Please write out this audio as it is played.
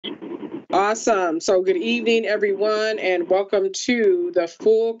Awesome. So good evening, everyone, and welcome to the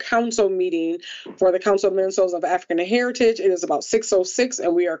full council meeting for the Council of Minnesota of African Heritage. It is about 6:06,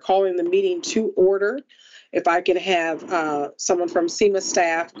 and we are calling the meeting to order. If I can have someone from CMAH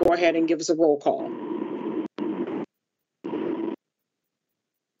staff go ahead and give us a roll call.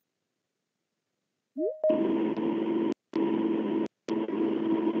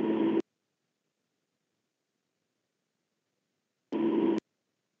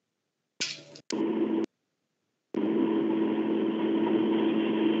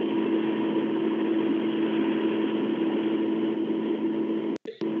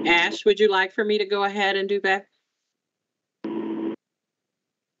 Ash, would you like for me to go ahead and do that?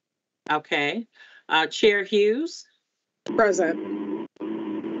 Okay. Chair Hughes. Present.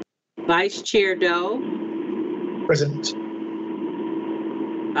 Vice Chair Doe. Present.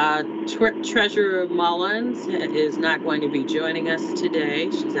 Treasurer Mullins is not going to be joining us today.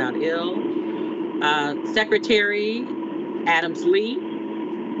 She's out ill. Secretary Adams Lee.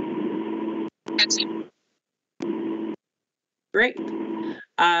 Present. Great.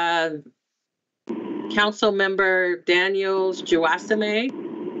 Council Member Daniels Joasame.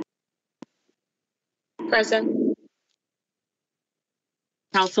 Present.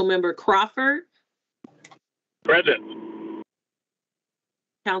 Council Member Crawford. Present.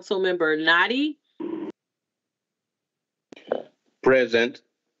 Council Member Nadi. Present.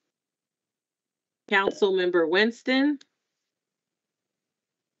 Council Member Winston.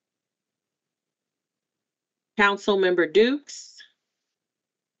 Council Member Dukes.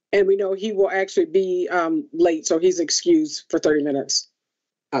 And we know he will actually be late, so he's excused for 30 minutes.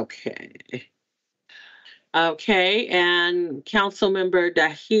 Okay. Okay, and Councilmember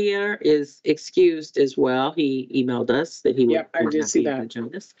Dahir is excused as well. He emailed us that he would. Yep, I did see that.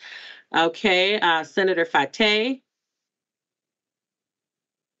 Join us. Okay, Senator Fateh.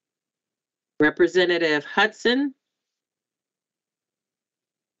 Representative Hudson.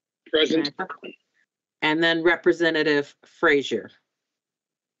 Present. And then Representative Frazier.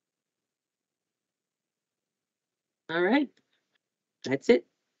 All right, that's it.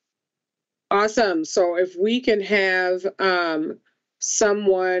 Awesome. So if we can have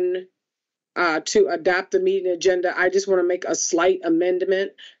someone to adopt the meeting agenda, I just want to make a slight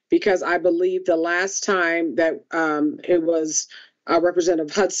amendment because I believe the last time that it was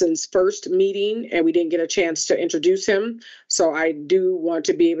Representative Hudson's first meeting and we didn't get a chance to introduce him. So I do want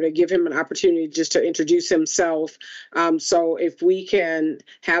to be able to give him an opportunity just to introduce himself. So if we can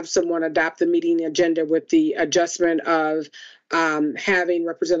have someone adopt the meeting agenda with the adjustment of having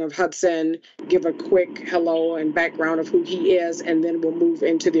Representative Hudson give a quick hello and background of who he is, and then we'll move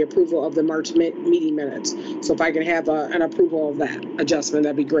into the approval of the March meeting minutes. So if I can have an approval of that adjustment,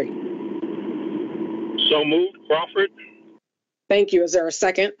 that'd be great. So moved, Crawford. Thank you. Is there a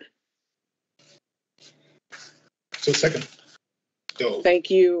second? So second. Doe. Thank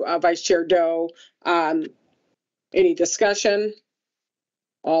you, Vice Chair Doe. Any discussion?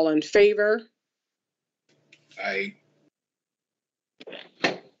 All in favor? Aye.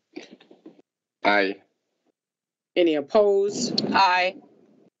 Aye. Any opposed? Aye.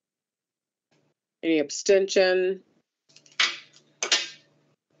 Any abstention?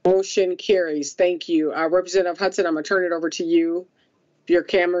 Motion carries. Thank you. Representative Hudson, I'm going to turn it over to you. If your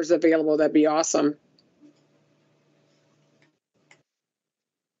camera's available, that'd be awesome.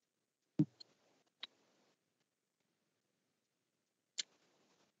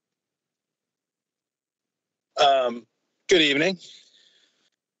 Good evening.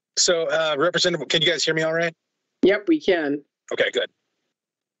 So, Representative, can you guys hear me all right? Yep, we can. Okay, good.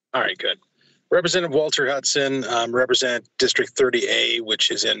 All right, good. Representative Walter Hudson, represent District 30A,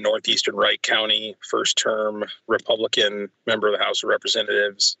 which is in northeastern Wright County, first term Republican member of the House of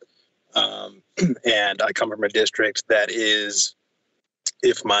Representatives. And I come from a district that is,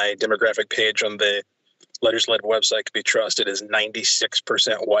 if my demographic page on the legislative website could be trusted, is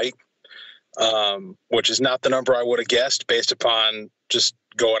 96% white. Which is not the number I would have guessed based upon just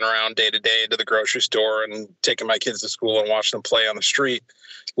going around day to day to the grocery store and taking my kids to school and watching them play on the street.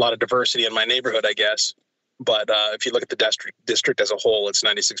 A lot of diversity in my neighborhood, I guess. But if you look at the district as a whole, it's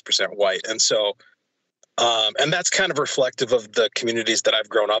 96% white. And so, and that's kind of reflective of the communities that I've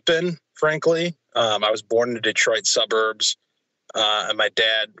grown up in, frankly. I was born in the Detroit suburbs, and my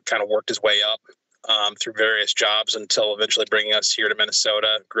dad kind of worked his way up through various jobs until eventually bringing us here to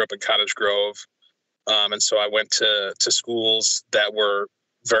Minnesota. Grew up in Cottage Grove. And so I went to schools that were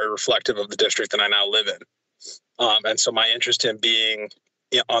very reflective of the district that I now live in. And so my interest in being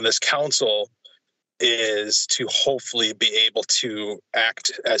on this council is to hopefully be able to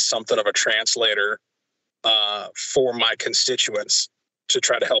act as something of a translator for my constituents to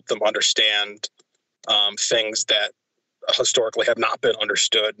try to help them understand things that historically have not been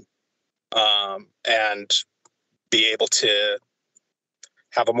understood, and be able to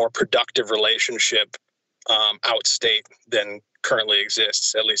have a more productive relationship outstate than currently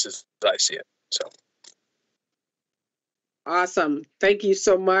exists, at least as I see it. So. Awesome. Thank you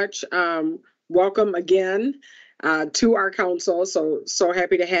so much. Welcome again to our council. So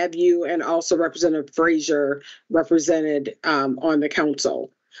happy to have you, and also Representative Frazier represented on the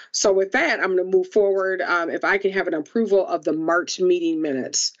council. So with that, I'm going to move forward. If I can have an approval of the March meeting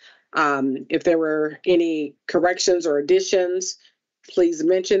minutes. If there were any corrections or additions, please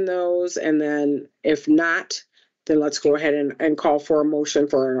mention those. And then if not, then let's go ahead and call for a motion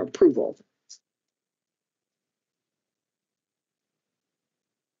for an approval.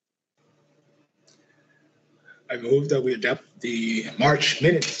 I move that we adopt the March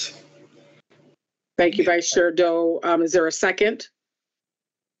minutes. Thank you, Vice Chair Doe. Is there a second?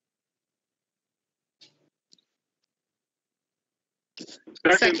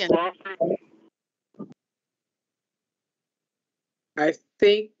 Second. I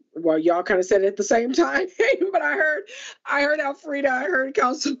think, well, y'all kind of said it at the same time, but I heard Alfreda, I heard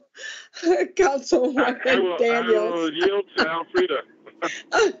Councilwoman Daniels. I will yield to Alfreda.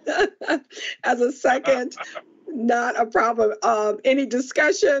 As a second, not a problem. Any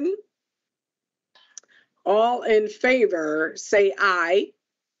discussion? All in favor, say aye.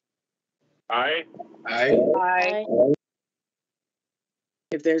 Aye. Aye. Aye.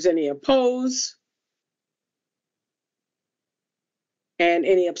 If there's any opposed, and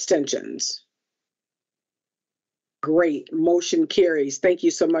any abstentions. Great, motion carries. Thank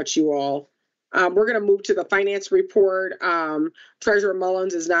you so much, you all. We're going to move to the finance report. Treasurer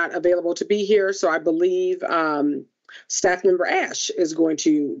Mullins is not available to be here, so I believe Staff Member Ash is going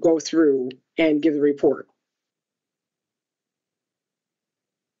to go through and give the report.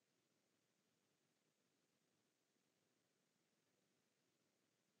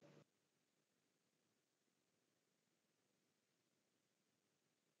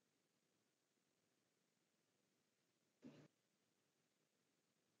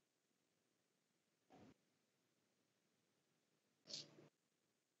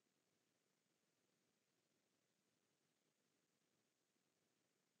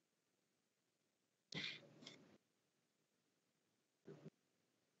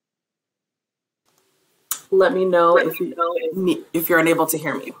 Let me know if you're unable to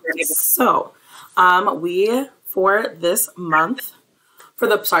hear me. So, for this month, for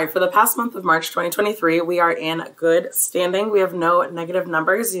the past month of March 2023, we are in good standing. We have no negative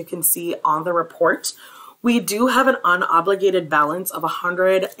numbers. You can see on the report. We do have an unobligated balance of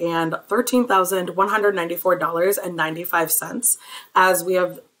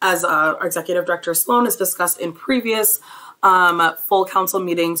 $113,194.95. As our Executive Director Sloan has discussed in previous full council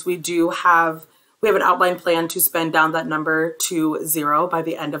meetings, we have an outline plan to spend down that number to zero by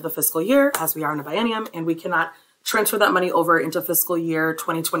the end of the fiscal year, as we are in a biennium, and we cannot transfer that money over into fiscal year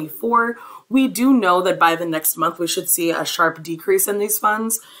 2024. We do know that by the next month, we should see a sharp decrease in these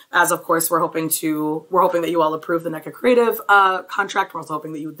funds, as of course, we're hoping that you all approve the NECA Creative contract. We're also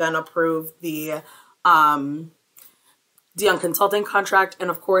hoping that you then approve the Young Consulting contract. And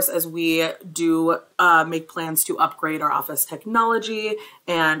of course, as we do make plans to upgrade our office technology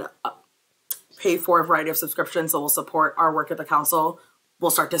and pay for a variety of subscriptions that will support our work at the council,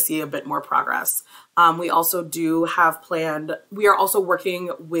 we'll start to see a bit more progress. We also do have planned, we are also working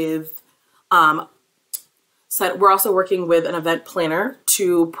with an event planner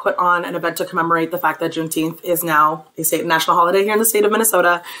to put on an event to commemorate the fact that Juneteenth is now a state national holiday here in the state of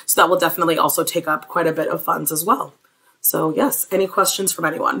Minnesota. So that will definitely also take up quite a bit of funds as well. So yes, any questions from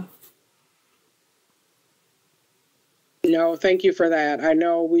anyone? No, thank you for that. I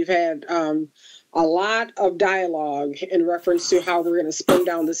know we've had a lot of dialogue in reference to how we're going to spend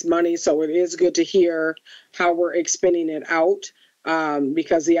down this money. So it is good to hear how we're expending it out,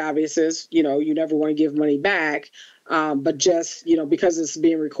 because the obvious is, you never want to give money back. But just, because it's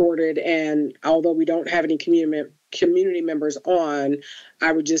being recorded, and although we don't have any community members on,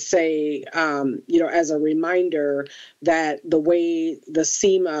 I would just say, as a reminder that the way the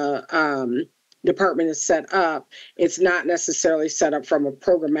CMAH department is set up, it's not necessarily set up from a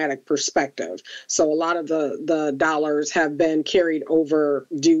programmatic perspective. So a lot of the dollars have been carried over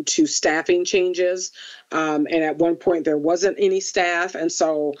due to staffing changes. And at one point there wasn't any staff. And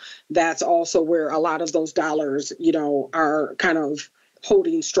so that's also where a lot of those dollars, are kind of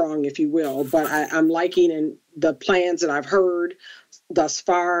holding strong, if you will. But I'm liking in the plans that I've heard thus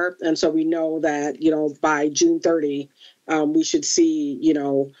far. And so we know that, by June 30, we should see,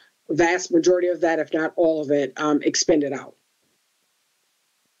 vast majority of that, if not all of it, expended out.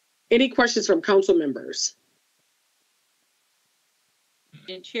 Any questions from council members?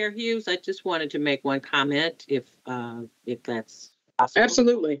 And Chair Hughes, I just wanted to make one comment if that's possible.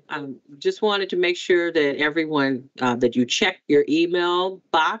 Absolutely. Just wanted to make sure that everyone, that you check your email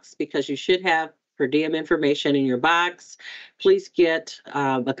box, because you should have per diem information in your box. Please get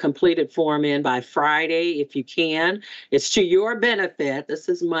a completed form in by Friday if you can. It's to your benefit. This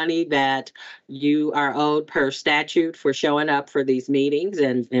is money that you are owed per statute for showing up for these meetings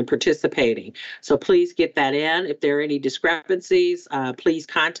and participating. So please get that in. If there are any discrepancies, please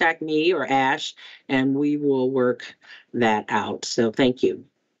contact me or Ash, and we will work that out. So thank you.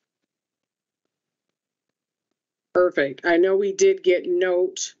 Perfect. I know we did get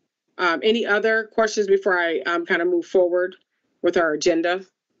note. Any other questions before I kind of move forward with our agenda?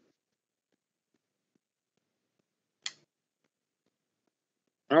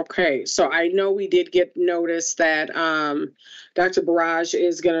 Okay, so I know we did get notice that Dr. Burrage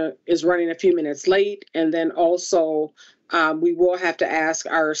is running a few minutes late, and then also we will have to ask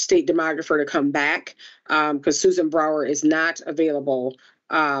our state demographer to come back because Susan Brower is not available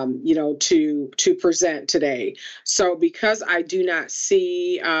to present today. So because I do not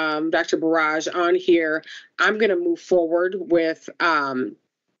see Dr. Burrage on here, I'm going to move forward with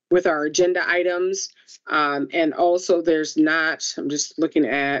our agenda items. And also there's not, I'm just looking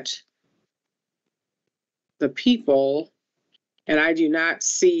at the people, and I do not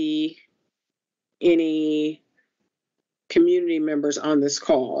see any community members on this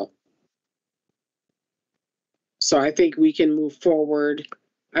call. So I think we can move forward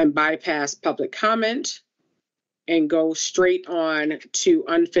and bypass public comment and go straight on to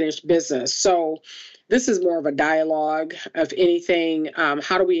unfinished business. So this is more of a dialogue of anything.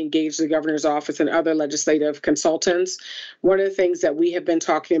 How do we engage the governor's office and other legislative consultants? One of the things that we have been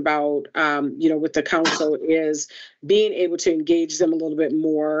talking about, with the council is being able to engage them a little bit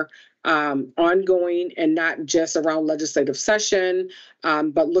more ongoing and not just around legislative session,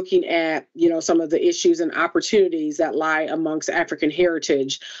 but looking at, some of the issues and opportunities that lie amongst African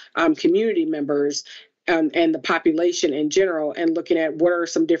heritage community members and the population in general, and looking at what are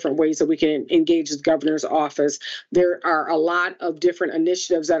some different ways that we can engage the governor's office. There are a lot of different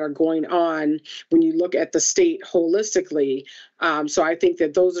initiatives that are going on when you look at the state holistically. So I think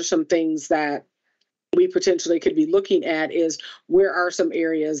that those are some things that we potentially could be looking at, is where are some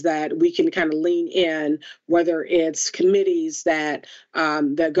areas that we can kind of lean in, whether it's committees that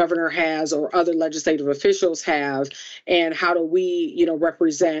the governor has or other legislative officials have, and how do we,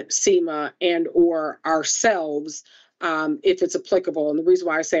 represent CMAH and or ourselves if it's applicable. And the reason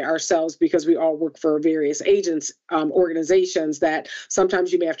why I say ourselves, because we all work for various agents, organizations that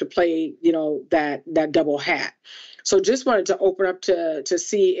sometimes you may have to play, that double hat. So just wanted to open up to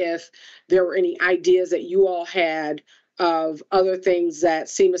see if there were any ideas that you all had of other things that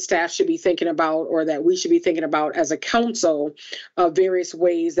CMAH staff should be thinking about, or that we should be thinking about as a council, of various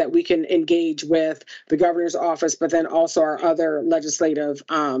ways that we can engage with the governor's office, but then also our other legislative,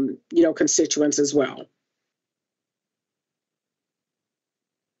 constituents as well.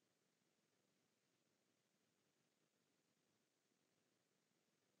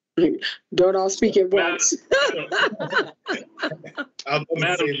 Don't all speak at once.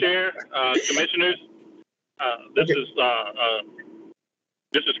 Madam Chair, Commissioners, this is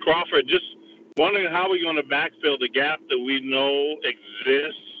Crawford. Just wondering how we're going to backfill the gap that we know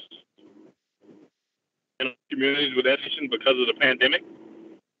exists in communities with education because of the pandemic.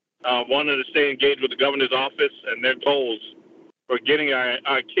 Wanted to stay engaged with the governor's office and their goals for getting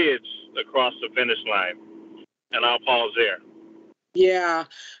our kids across the finish line. And I'll pause there. Yeah.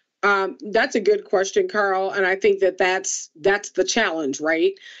 That's a good question, Carl. And I think that that's the challenge,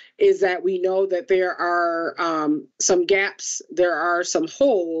 right? Is that we know that there are some gaps, there are some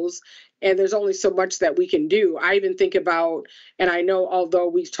holes, and there's only so much that we can do. I even think about, and I know although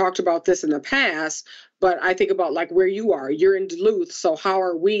we've talked about this in the past, but I think about like where you are. You're in Duluth, so how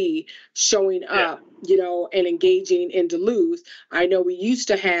are we showing up, and engaging in Duluth? I know we used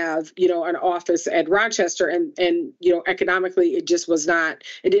to have, an office at Rochester, and economically it just was not,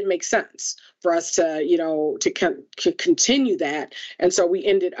 it didn't make sense for us to, continue that. And so we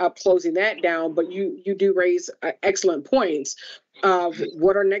ended up closing that down. But you do raise excellent points of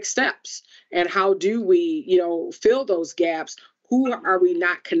what are next steps and how do we, fill those gaps. Who are we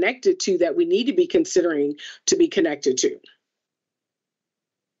not connected to that we need to be considering to be connected to?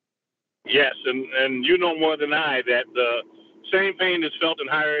 Yes, and you know more than I that the same pain is felt in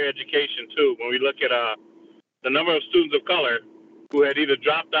higher education too. When we look at the number of students of color who had either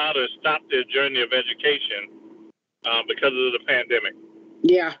dropped out or stopped their journey of education because of the pandemic.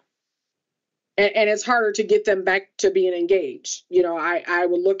 Yeah. and it's harder to get them back to being engaged. You know, I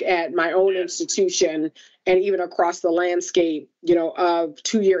would look at my own institution and even across the landscape, you know, of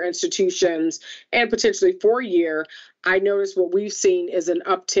 2-year institutions and potentially 4-year. I noticed what we've seen is an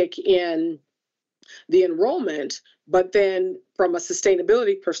uptick in the enrollment, but then from a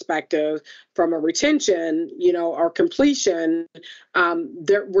sustainability perspective, from a retention, you know, or completion,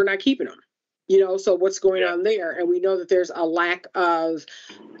 we're not keeping them. You know, so what's going on there? And we know that there's a lack of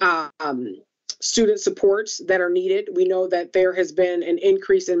student supports that are needed. We know that there has been an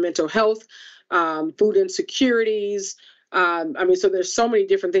increase in mental health, food insecurities. I mean, so there's so many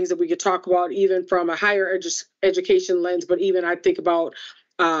different things that we could talk about, even from a higher education lens, but even I think about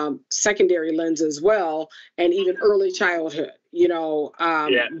secondary lens as well, and even early childhood. You know,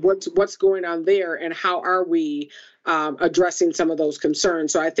 what's going on there, and how are we addressing some of those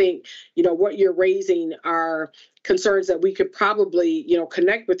concerns? So I think, you know, what you're raising are concerns that we could probably, you know,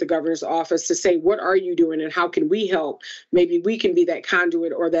 connect with the governor's office to say, what are you doing and how can we help? Maybe we can be that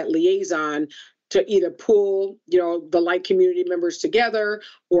conduit or that liaison to either pull, you know, the like community members together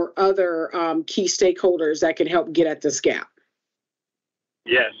or other key stakeholders that can help get at this gap.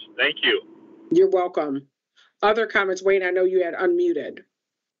 Yes, thank you. You're welcome. Other comments, Wayne? I know you had unmuted.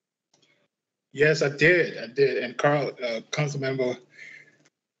 Yes, I did. And Carl, Councilmember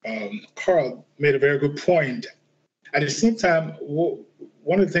Carl made a very good point. At the same time,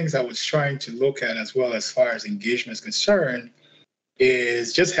 one of the things I was trying to look at as well as far as engagement is concerned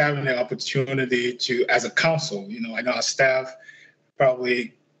is just having the opportunity to, as a council, you know, I know our staff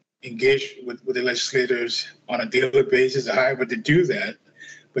probably engage with the legislators on a daily basis, however to do that.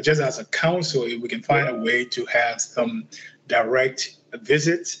 But just as a council, if we can find a way to have some direct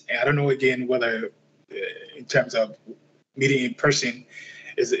visits, and I don't know, again, whether in terms of meeting in person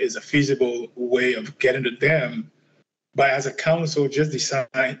is a feasible way of getting to them. But as a council, just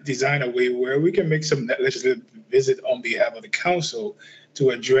design a way where we can make some legislative visit on behalf of the council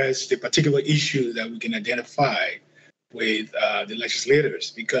to address the particular issue that we can identify with the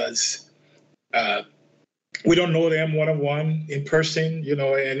legislators, because we don't know them one-on-one in person, you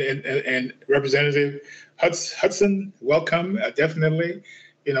know, and Representative Hudson, welcome, definitely,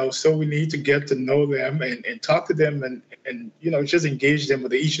 you know, so we need to get to know them and talk to them and, you know, just engage them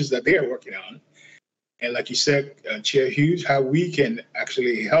with the issues that they are working on. And like you said, Chair Hughes, how we can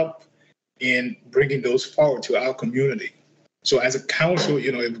actually help in bringing those forward to our community. So as a council,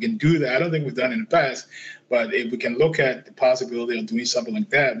 you know, if we can do that, I don't think we've done it in the past, but if we can look at the possibility of doing something like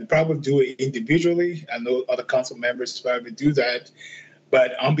that, we probably do it individually. I know other council members probably do that,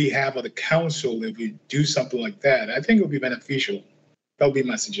 but on behalf of the council, if we do something like that, I think it would be beneficial. That would be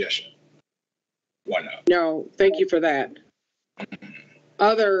my suggestion. Why not? No, thank you for that.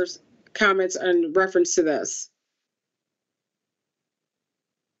 Others comments in reference to this?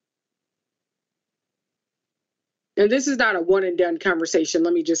 And this is not a one and done conversation.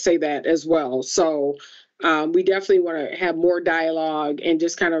 Let me just say that as well. So we definitely want to have more dialogue and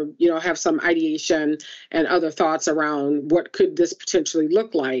just kind of, you know, have some ideation and other thoughts around what could this potentially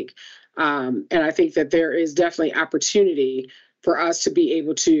look like. And I think that there is definitely opportunity for us to be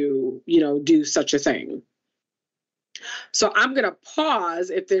able to, you know, do such a thing. So I'm going to pause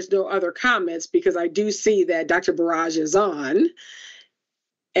if there's no other comments, because I do see that Dr. Burrage is on.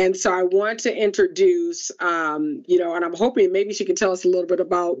 And so I want to introduce, you know, and I'm hoping maybe she can tell us a little bit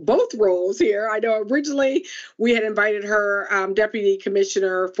about both roles here. I know originally we had invited her Deputy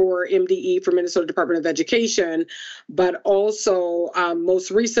Commissioner for MDE for Minnesota Department of Education, but also most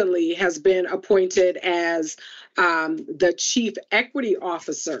recently has been appointed as the Chief Equity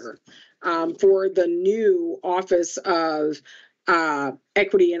Officer for the new Office of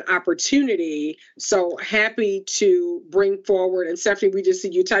Equity and Opportunity. So happy to bring forward, and Stephanie, we just see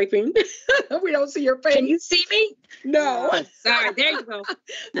you typing. We don't see your face. Can you see me? No. Oh, sorry, there you go.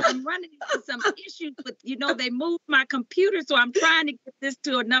 I'm running into some issues with, you know, they moved my computer, so I'm trying to get this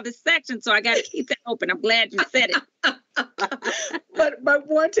to another section, so I got to keep that open. I'm glad you said it. But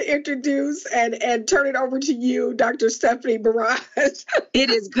want to introduce and turn it over to you, Dr. Stephanie Burrage. It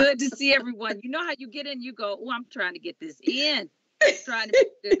is good to see everyone. You know how you get in, you go, oh, I'm trying to get this in. I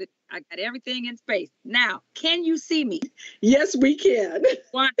got everything in space. Now, can you see me? Yes, we can.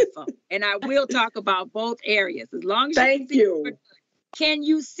 Wonderful. And I will talk about both areas as long as Thank you. Can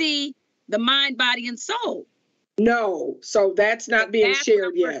you see the mind, body, and soul? No. So that's not being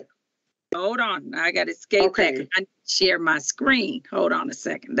shared yet. Hold on. I got to escape that. I need to share my screen. Hold on a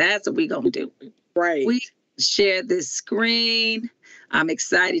second. That's what we're going to do. Right. We share this screen. I'm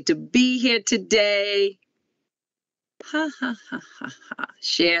excited to be here today. Ha, ha, ha, ha, ha.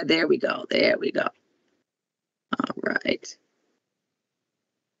 Share. There we go. There we go. All right.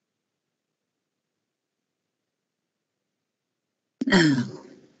 Now,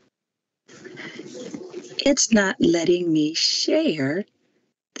 it's not letting me share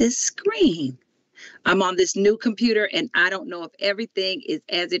this screen. I'm on this new computer and I don't know if everything is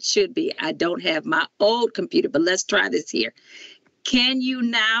as it should be. I don't have my old computer, but let's try this here. Can you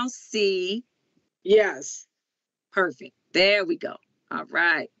now see? Yes. Perfect. There we go. All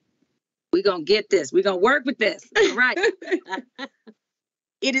right. We're going to get this. We're going to work with this. All right.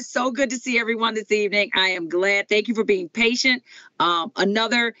 It is so good to see everyone this evening. I am glad. Thank you for being patient.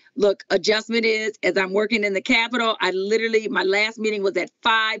 Another adjustment is, as I'm working in the Capitol, my last meeting was at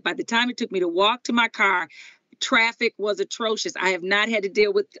 5. By the time it took me to walk to my car, traffic was atrocious. I have not had to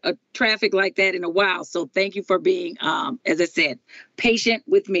deal with traffic like that in a while. So thank you for being, as I said, patient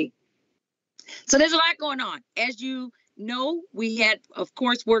with me. So there's a lot going on. As you know, we had, of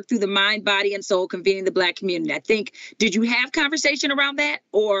course, worked through the mind, body, and soul, convening the Black community. I think, did you have conversation around that,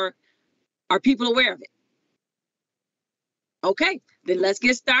 or are people aware of it? Okay, then let's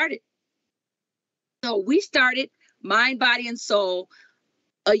get started. So we started Mind, Body, and Soul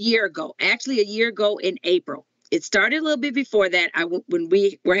a year ago, actually a year ago in April. It started a little bit before that, when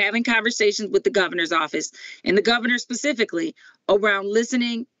we were having conversations with the governor's office, and the governor specifically, around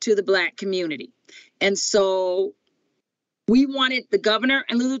listening to the Black community. And so we wanted the governor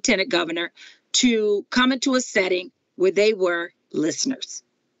and the lieutenant governor to come into a setting where they were listeners.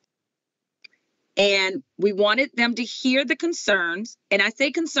 And we wanted them to hear the concerns, and I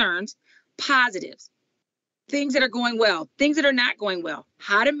say concerns, positives, things that are going well, things that are not going well,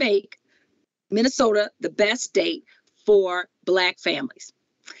 how to make Minnesota the best state for Black families.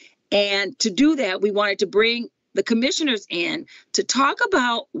 And to do that, we wanted to bring the commissioners in to talk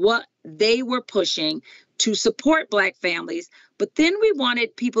about what they were pushing to support Black families. But then we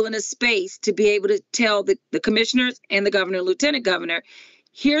wanted people in a space to be able to tell the commissioners and the governor and lieutenant governor,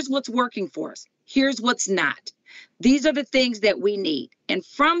 here's what's working for us. Here's what's not. These are the things that we need. And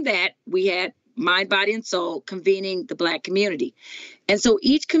from that, we had Mind, Body, and Soul convening the Black community. And so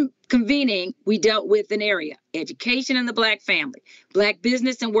each convening, we dealt with an area: education in the Black family, Black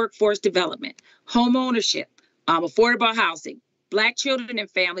business and workforce development, home ownership, affordable housing, Black children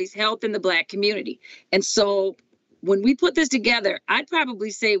and families, health in the Black community. And so when we put this together, I'd probably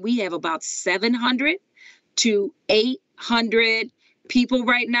say we have about 700 to 800 people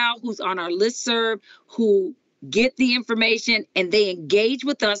right now who's on our listserv, who get the information and they engage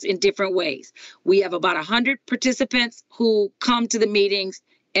with us in different ways. We have about 100 participants who come to the meetings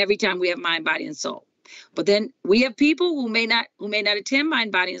every time we have Mind, Body, and Soul. But then we have people who may not attend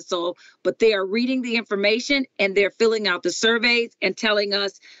Mind, Body, and Soul, but they are reading the information and they're filling out the surveys and telling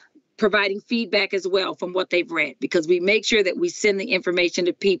us, providing feedback as well from what they've read, because we make sure that we send the information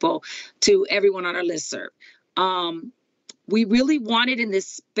to people, to everyone on our listserv. We really wanted in this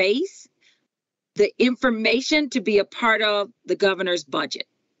space the information to be a part of the governor's budget.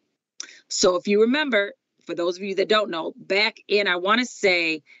 So if you remember, for those of you that don't know, back in, I want to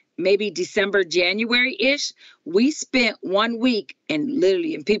say, maybe December, January-ish, we spent 1 week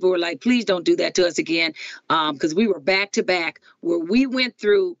and people were like, please don't do that to us again, because we were back to back, where we went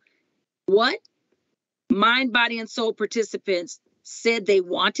through what Mind, Body, and Soul participants said they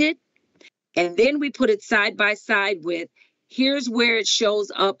wanted. And then we put it side by side with, here's where it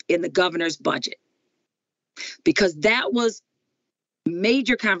shows up in the governor's budget. Because that was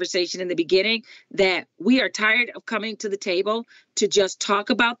major conversation in the beginning, that we are tired of coming to the table to just talk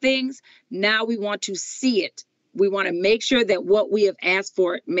about things. Now we want to see it. We want to make sure that what we have asked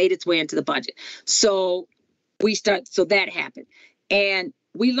for made its way into the budget. So that happened. And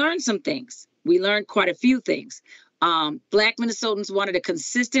we learned some things. We learned quite a few things. Black Minnesotans wanted a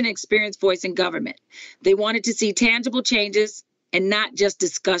consistent, experienced voice in government. They wanted to see tangible changes and not just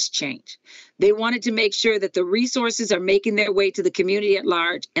discuss change. They wanted to make sure that the resources are making their way to the community at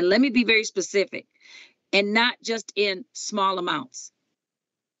large. And let me be very specific, and not just in small amounts.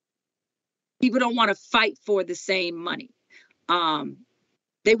 People don't want to fight for the same money.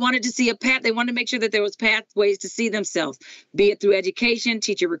 They wanted to see a path. They wanted to make sure that there was pathways to see themselves, be it through education,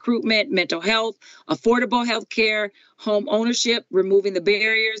 teacher recruitment, mental health, affordable health care, home ownership, removing the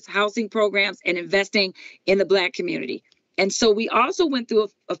barriers, housing programs, and investing in the Black community. And so we also went through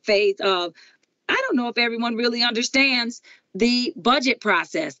a phase of, I don't know if everyone really understands the budget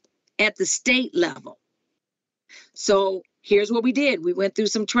process at the state level. So here's what we did. We went through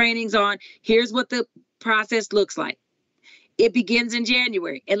some trainings on, here's what the process looks like. It begins in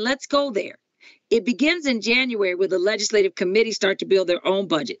January, and let's go there. It begins in January where the legislative committees start to build their own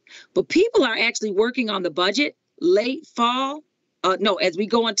budget. But people are actually working on the budget late fall. As we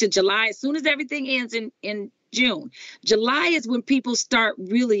go into July, as soon as everything ends in June. July is when people start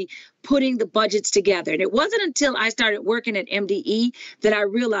really putting the budgets together. And it wasn't until I started working at MDE that I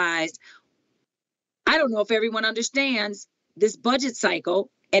realized, I don't know if everyone understands this budget cycle,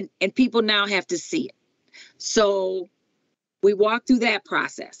 and people now have to see it. So we walked through that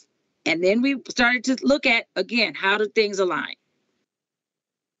process. And then we started to look at, again, how do things align?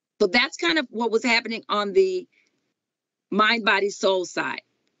 So that's kind of what was happening on the mind, body, soul side.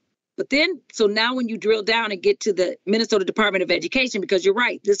 But then, so now when you drill down and get to the Minnesota Department of Education, because you're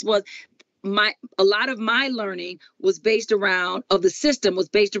right, this was a lot of my learning was based around, of the system was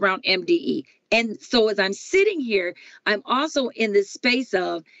based around MDE. And so as I'm sitting here, I'm also in this space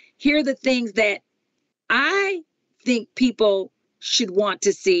of, here are the things that I think people should want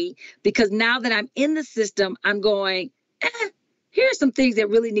to see, because now that I'm in the system, I'm going, here are some things that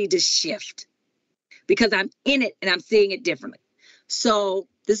really need to shift, because I'm in it and I'm seeing it differently. So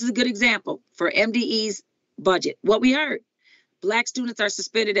this is a good example for MDE's budget. What we heard, Black students are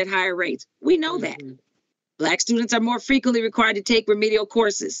suspended at higher rates. We know that. Black students are more frequently required to take remedial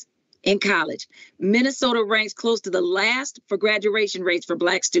courses in college. Minnesota ranks close to the last for graduation rates for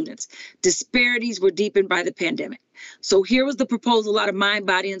Black students. Disparities were deepened by the pandemic. So here was the proposal out of Mind,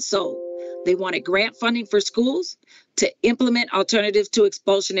 Body, and Soul. They wanted grant funding for schools to implement alternatives to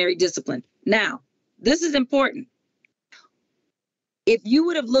expulsionary discipline. Now, this is important. If you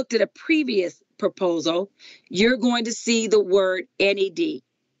would have looked at a previous proposal, you're going to see the word NED,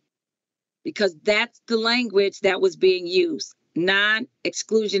 because that's the language that was being used,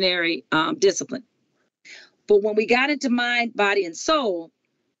 non-exclusionary discipline. But when we got into Mind, Body, and Soul,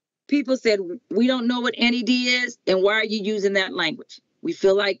 people said, we don't know what NED is, and why are you using that language? We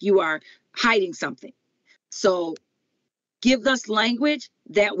feel like you are hiding something. So give us language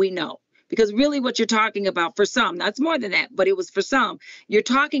that we know. Because really what you're talking about for some, that's more than that, but it was for some, you're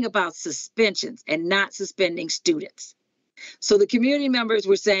talking about suspensions and not suspending students. So the community members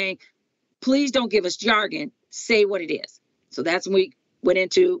were saying, please don't give us jargon, say what it is. So that's when we went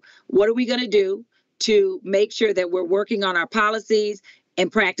into, what are we going to do to make sure that we're working on our policies and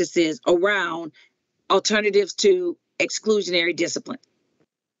practices around alternatives to exclusionary discipline?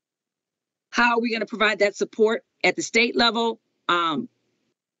 How are we going to provide that support at the state level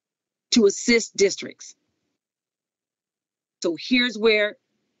to assist districts? So here's where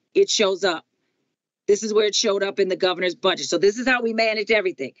it shows up. This is where it showed up in the governor's budget. So this is how we managed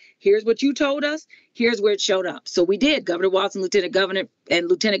everything. Here's what you told us. Here's where it showed up. So we did. Governor Walz and Lieutenant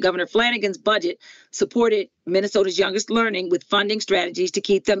Governor Flanagan's budget supported Minnesota's youngest learning with funding strategies to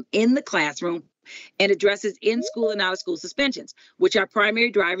keep them in the classroom, and addresses in-school and out-of-school suspensions, which are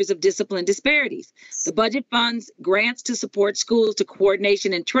primary drivers of discipline disparities. The budget funds grants to support schools to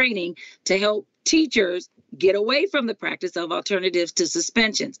coordination and training to help teachers get away from the practice of alternatives to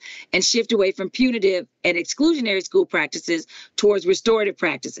suspensions and shift away from punitive and exclusionary school practices towards restorative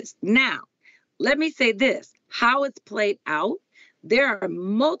practices. Now, let me say this, how it's played out. There are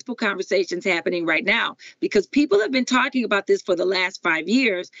multiple conversations happening right now, because people have been talking about this for the last 5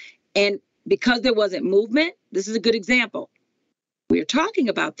 years, and because there wasn't movement, this is a good example. We're talking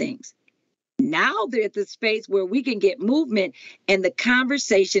about things. Now they're at the space where we can get movement, and the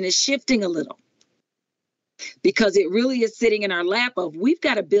conversation is shifting a little, because it really is sitting in our lap of, we've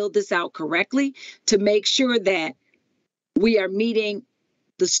got to build this out correctly to make sure that we are meeting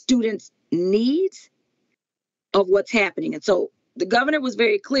the students' needs of what's happening. And so the governor was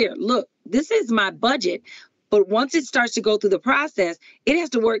very clear, look, this is my budget, but once it starts to go through the process, it has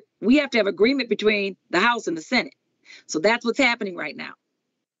to work. We have to have agreement between the House and the Senate. So that's what's happening right now.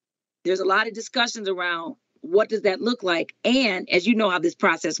 There's a lot of discussions around what does that look like? And as you know how this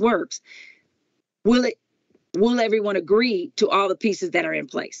process works, will everyone agree to all the pieces that are in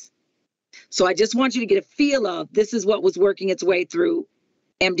place? So I just want you to get a feel of, this is what was working its way through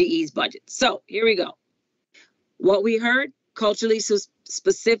MDE's budget. So here we go. What we heard, culturally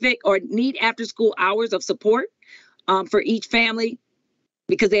specific or need after school hours of support for each family,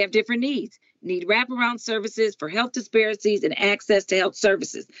 because they have different needs. Need wraparound services for health disparities, and access to health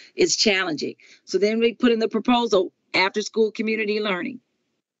services is challenging. So then we put in the proposal, after school community learning,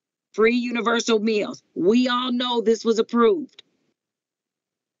 free universal meals. We all know this was approved.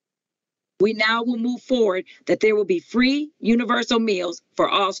 We now will move forward that there will be free universal meals for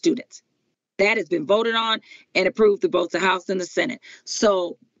all students. That has been voted on and approved through both the House and the Senate.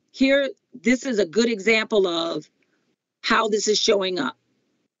 So here, this is a good example of how this is showing up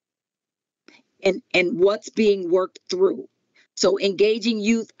and what's being worked through. So engaging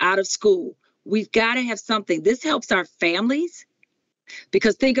youth out of school. We've got to have something. This helps our families,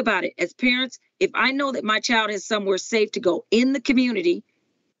 because think about it. As parents, if I know that my child has somewhere safe to go in the community,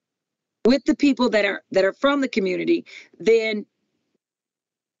 with the people that are from the community, then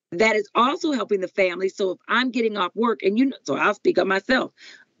that is also helping the family. So if I'm getting off work, and so I'll speak on myself.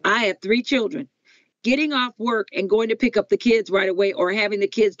 I have 3 children. Getting off work and going to pick up the kids right away, or having the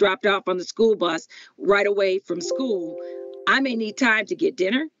kids dropped off on the school bus right away from school, I may need time to get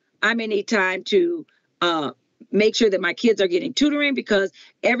dinner. I may need time to make sure that my kids are getting tutoring, because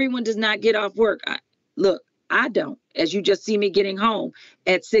everyone does not get off work. I don't, as you just see me getting home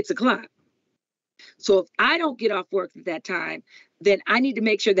at 6 o'clock. So if I don't get off work at that time, then I need to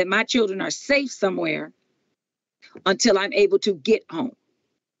make sure that my children are safe somewhere until I'm able to get home.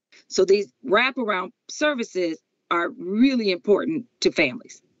 So these wraparound services are really important to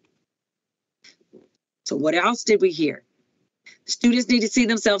families. So what else did we hear? Students need to see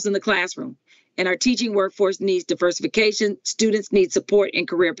themselves in the classroom, and our teaching workforce needs diversification. Students need support in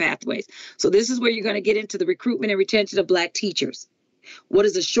career pathways. So this is where you're going to get into the recruitment and retention of Black teachers. What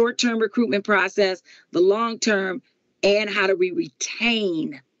is the short-term recruitment process, the long-term, and how do we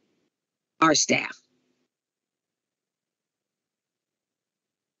retain our staff?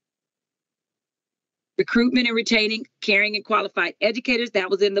 Recruitment and retaining caring and qualified educators, that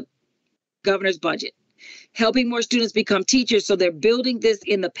was in the governor's budget. Helping more students become teachers, so they're building this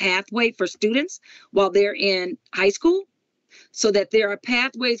in the pathway for students while they're in high school, so that there are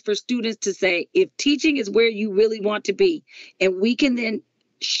pathways for students to say, if teaching is where you really want to be, and we can then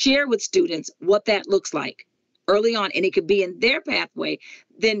share with students what that looks like early on, and it could be in their pathway,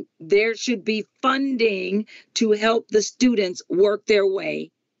 then there should be funding to help the students work their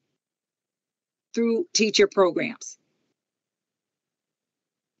way through teacher programs.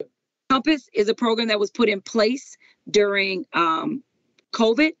 Compass is a program that was put in place during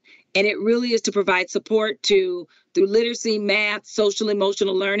COVID, and it really is to provide support through literacy, math, social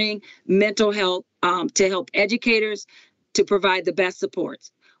emotional learning, mental health, to help educators to provide the best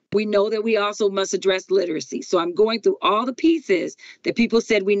supports. We know that we also must address literacy. So I'm going through all the pieces that people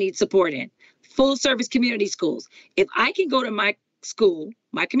said we need support in. Full service community schools. If I can go to my school,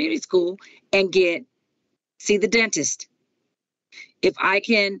 my community school, and see the dentist, if I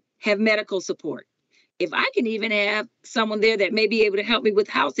can have medical support, if I can even have someone there that may be able to help me with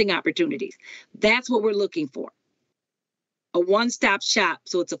housing opportunities, that's what we're looking for. A one-stop shop.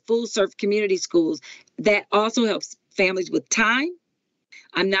 So it's a full-service community schools that also helps families with time.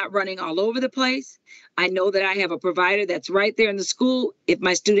 I'm not running all over the place. I know that I have a provider that's right there in the school if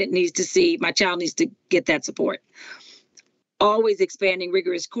my student needs to see, my child needs to get that support. Always expanding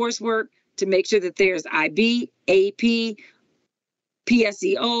rigorous coursework to make sure that there's IB, AP,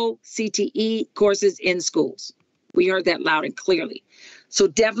 PSEO, CTE courses in schools. We heard that loud and clearly. So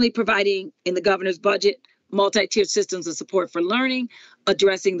definitely providing in the governor's budget multi-tiered systems of support for learning,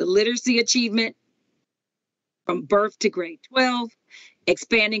 addressing the literacy achievement from birth to grade 12,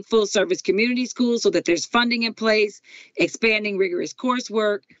 expanding full service community schools so that there's funding in place, expanding rigorous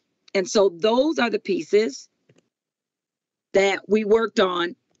coursework. And so those are the pieces that we worked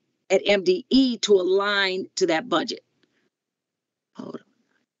on at MDE to align to that budget. Hold on.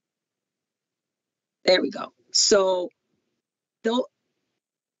 There we go. So though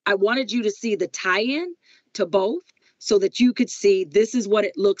I wanted you to see the tie-in to both so that you could see this is what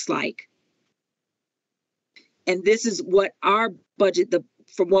it looks like. And this is what our budget,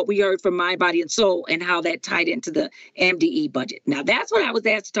 from what we heard from Mind, Body, and Soul, and how that tied into the MDE budget. Now, that's what I was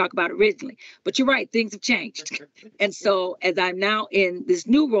asked to talk about originally. But you're right, things have changed. And so as I'm now in this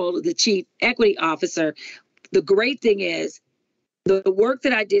new role of the Chief Equity Officer, the great thing is the work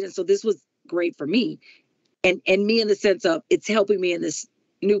that I did, and so this was great for me, and me in the sense of it's helping me in this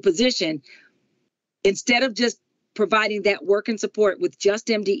new position. Instead of just providing that work and support with just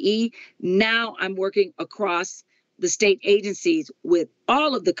MDE, now I'm working across the state agencies with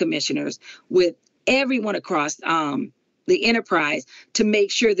all of the commissioners, with everyone across the enterprise to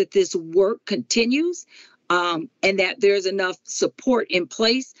make sure that this work continues and that there's enough support in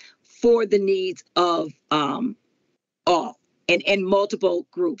place for the needs of all and multiple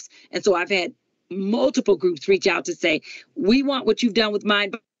groups. And so I've had multiple groups reach out to say, we want what you've done with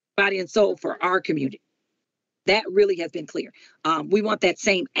Mind, Body, and Soul for our community. That really has been clear. We want that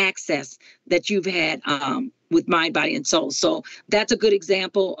same access that you've had with Mind, Body, and Soul. So that's a good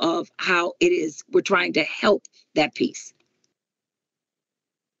example of how it is we're trying to help that piece.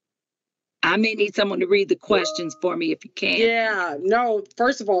 I may need someone to read the questions for me if you can. Yeah, no,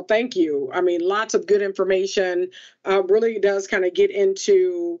 first of all, thank you. I mean, lots of good information. Really does kind of get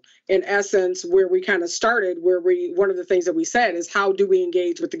into, in essence, where we kind of started, one of the things that we said is how do we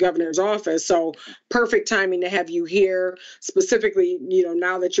engage with the governor's office? So perfect timing to have you here, specifically,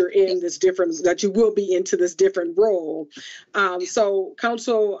 now that you're in this that you will be into this different role. So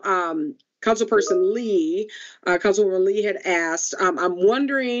Councilperson Lee, Councilwoman Lee had asked, I'm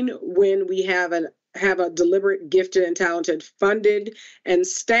wondering when we have a deliberate, gifted, and talented funded and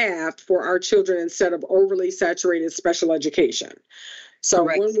staffed for our children instead of overly saturated special education. So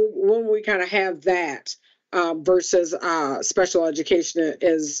when we kind of have that versus special education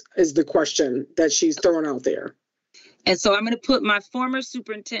is the question that she's throwing out there. And so I'm going to put my former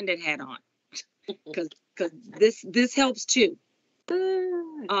superintendent hat on because this helps too.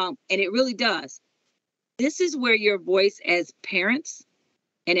 And it really does. This is where your voice as parents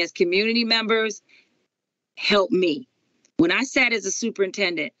and as community members help me. When I sat as a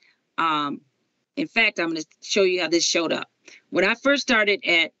superintendent, in fact, I'm going to show you how this showed up. When I first started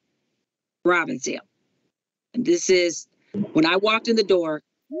at Robbinsdale, and this is when I walked in the door,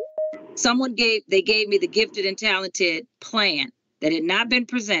 they gave me the gifted and talented plan that had not been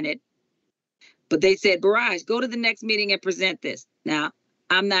presented, but they said, Burrage, go to the next meeting and present this. Now,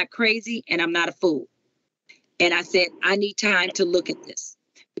 I'm not crazy and I'm not a fool. And I said, I need time to look at this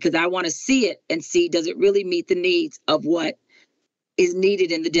because I want to see it and see, does it really meet the needs of what is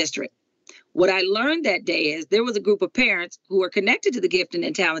needed in the district? What I learned that day is there was a group of parents who were connected to the gifted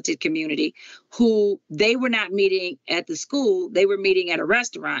and talented community who they were not meeting at the school. They were meeting at a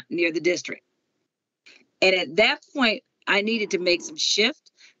restaurant near the district. And at that point, I needed to make some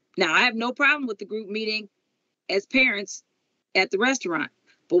shift. Now, I have no problem with the group meeting as parents at the restaurant.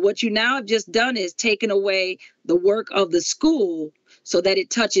 But what you now have just done is taken away the work of the school so that it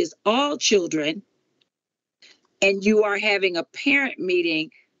touches all children. And you are having a parent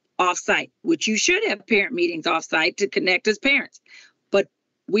meeting off-site, which you should have parent meetings off-site to connect as parents. But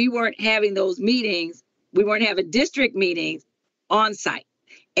we weren't having those meetings. We weren't having district meetings on-site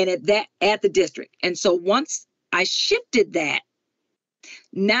and at the district. And so once I shifted that,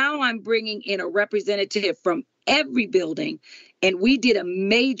 now I'm bringing in a representative from every building, and we did a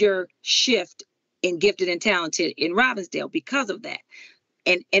major shift in gifted and talented in Robbinsdale because of that.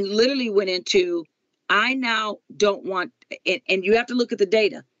 And literally went into, I now don't want, and you have to look at the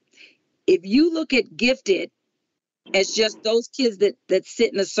data. If you look at gifted as just those kids that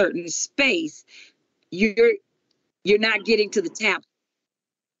sit in a certain space, you're not getting to the talent.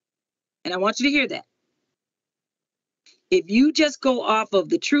 And I want you to hear that. If you just go off of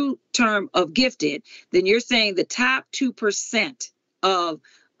the true term of gifted, then you're saying the top 2% of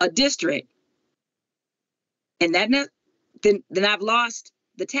a district, and then I've lost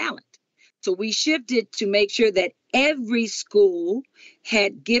the talent. So we shifted to make sure that every school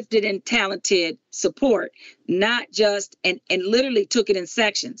had gifted and talented support, not just, and literally took it in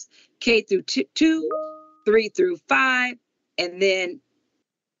sections, K through 2, 3 through 5, and then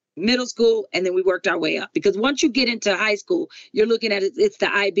middle school, and then we worked our way up. Because once you get into high school, you're looking at it, it's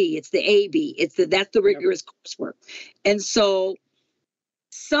the IB, it's the AB, that's the rigorous coursework. And so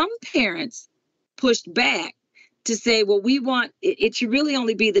some parents pushed back to say, well, we want, it should really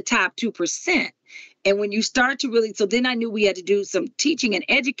only be the top 2%. And when you start to really, so then I knew we had to do some teaching and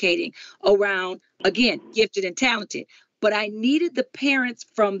educating around, again, gifted and talented. But I needed the parents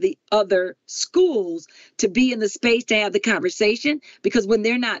from the other schools to be in the space to have the conversation, because when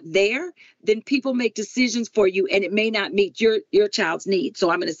they're not there, then people make decisions for you and it may not meet your child's needs.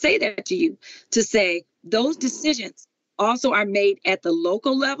 So I'm going to say that to you to say those decisions also are made at the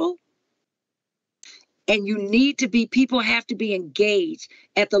local level. And you need to be, people have to be engaged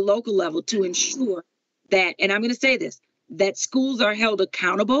at the local level to ensure that, and I'm going to say this, that schools are held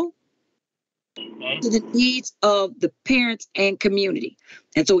accountable to the needs of the parents and community.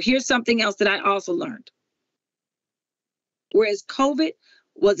 And so here's something else that I also learned. Whereas COVID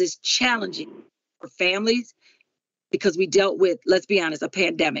was as challenging for families because we dealt with, let's be honest, a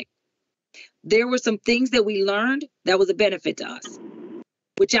pandemic, there were some things that we learned that was a benefit to us,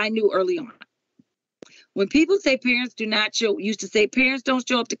 which I knew early on. When people say parents do not show, used to say parents don't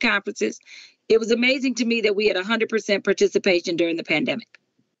show up to conferences, it was amazing to me that we had 100% participation during the pandemic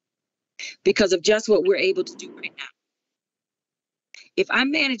because of just what we're able to do right now. If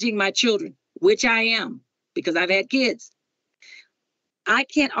I'm managing my children, which I am, because I've had kids, I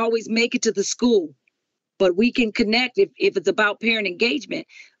can't always make it to the school, but we can connect. If it's about parent engagement,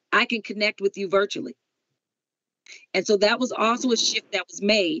 I can connect with you virtually. And so that was also a shift that was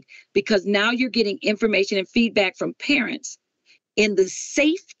made because now you're getting information and feedback from parents in the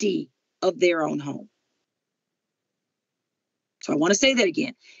safety of their own home. So I want to say that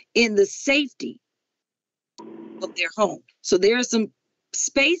again, in the safety of their home. So there are some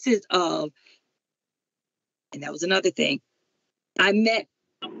spaces of, and that was another thing, I met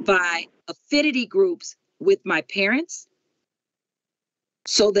by affinity groups with my parents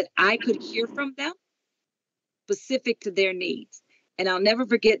so that I could hear from them specific to their needs. And I'll never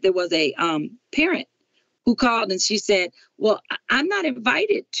forget, there was a parent who called and she said, well, I'm not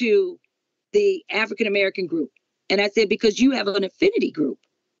invited to the African American group. And I said, because you have an affinity group.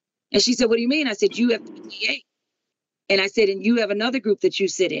 And she said, what do you mean? I said, you have PTA. And I said, and you have another group that you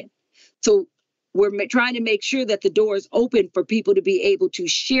sit in. So we're trying to make sure that the door is open for people to be able to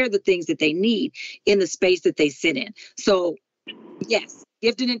share the things that they need in the space that they sit in. So yes,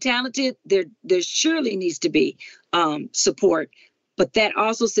 gifted and talented, there surely needs to be support, but that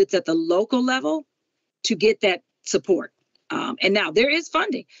also sits at the local level to get that support. And now there is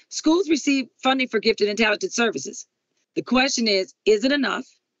funding. Schools receive funding for gifted and talented services. The question is it enough?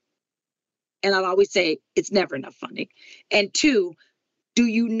 And I'll always say it's never enough funding. And two, do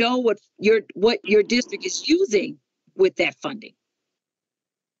you know what your district is using with that funding?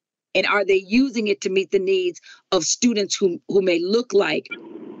 And are they using it to meet the needs of students who may look like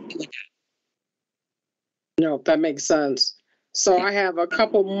you and I? No, that makes sense. So I have a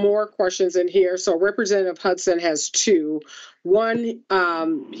couple more questions in here. So Representative Hudson has two. One,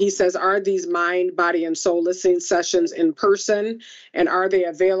 he says, are these mind, body, and soul listening sessions in person? And are they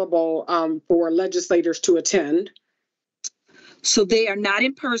available for legislators to attend? So they are not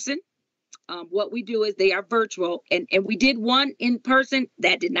in person. What we do is they are virtual, and we did one in person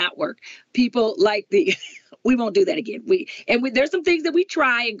that did not work. People like we won't do that again. There's some things that we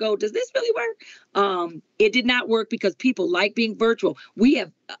try and go, does this really work? It did not work because people like being virtual. We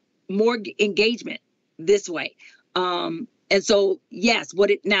have more engagement this way. And so, yes,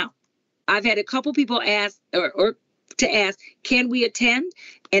 now I've had a couple people ask or to ask, can we attend?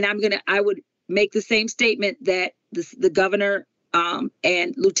 And I would make the same statement that the governor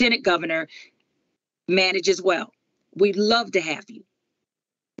and lieutenant governor manage as well. We'd love to have you.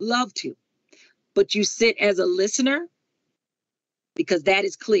 Love to. But you sit as a listener because that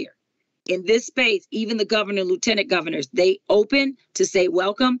is clear. In this space, even the governor and lieutenant governors, they open to say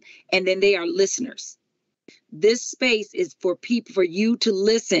welcome, and then they are listeners. This space is for you to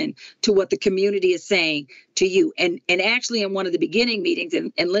listen to what the community is saying to you. And actually in one of the beginning meetings,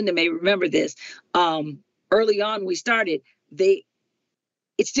 and Linda may remember this, early on we started,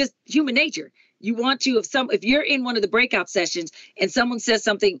 it's just human nature. You want to, if you're in one of the breakout sessions and someone says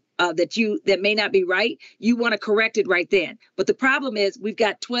something that may not be right, you want to correct it right then. But the problem is we've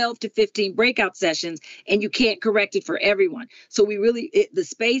got 12 to 15 breakout sessions and you can't correct it for everyone. So the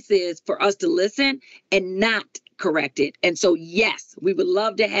space is for us to listen and not correct it. And so, yes, we would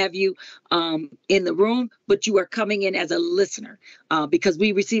love to have you in the room, but you are coming in as a listener because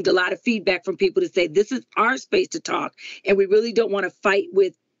we received a lot of feedback from people to say, this is our space to talk. And we really don't want to fight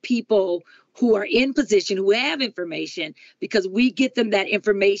with people who are in position, who have information, because we get them that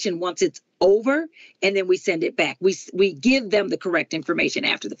information once it's over, and then we send it back. We give them the correct information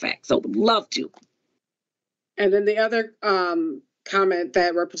after the fact. So would love to. And then the other comment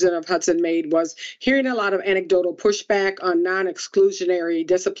that Representative Hudson made was hearing a lot of anecdotal pushback on non-exclusionary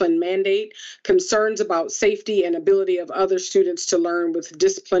discipline mandate, concerns about safety and ability of other students to learn with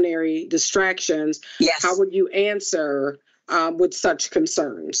disciplinary distractions. Yes. How would you answer with such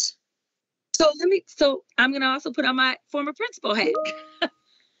concerns? So I'm going to also put on my former principal hat.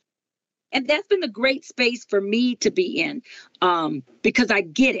 And that's been a great space for me to be in because I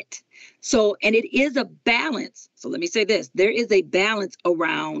get it. So, and it is a balance. So let me say this. There is a balance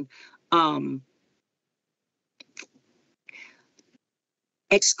around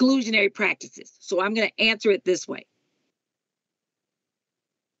exclusionary practices. So I'm going to answer it this way.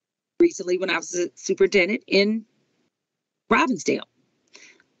 Recently, when I was a superintendent in Robbinsdale,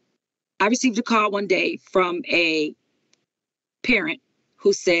 I received a call one day from a parent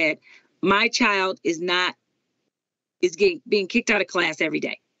who said, my child is being kicked out of class every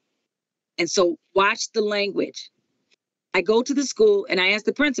day. And so watch the language. I go to the school and I ask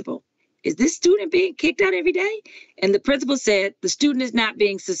the principal, is this student being kicked out every day? And the principal said, the student is not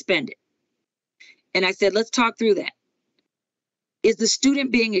being suspended. And I said, let's talk through that. Is the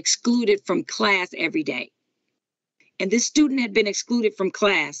student being excluded from class every day? And this student had been excluded from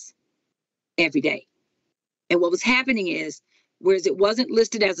class every day. And what was happening is, whereas it wasn't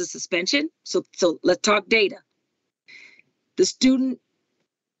listed as a suspension, so let's talk data. The student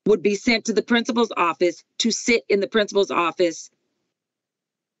would be sent to the principal's office to sit in the principal's office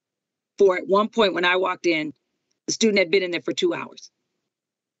for, at one point when I walked in, the student had been in there for 2 hours.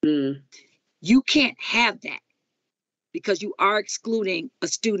 Mm. You can't have that because you are excluding a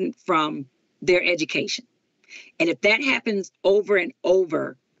student from their education. And if that happens over and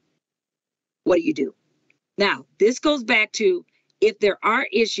over, what do you do? Now, this goes back to if there are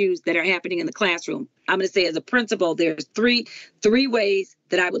issues that are happening in the classroom. I'm going to say as a principal, there's three ways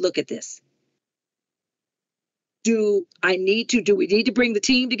that I would look at this. Do we need to bring the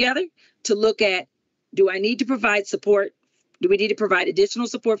team together to look at, do I need to provide support? Do we need to provide additional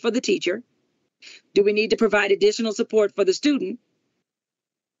support for the teacher? Do we need to provide additional support for the student?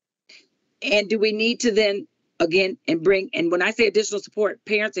 And do we need to then, again, and when I say additional support,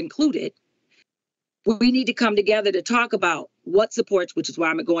 parents included, we need to come together to talk about what supports, which is why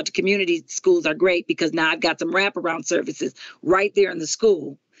I'm going to community schools are great, because now I've got some wraparound services right there in the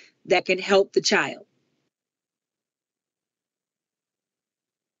school that can help the child.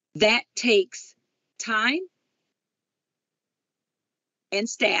 That takes time and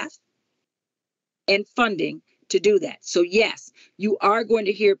staff and funding to do that. So yes, you are going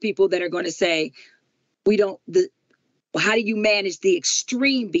to hear people that are going to say, how do you manage the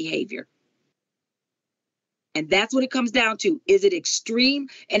extreme behavior? And that's what it comes down to. Is it extreme?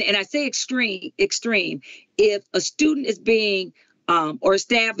 And I say extreme, if a student is being, or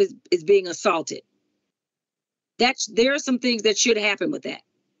staff is being assaulted, there are some things that should happen with that.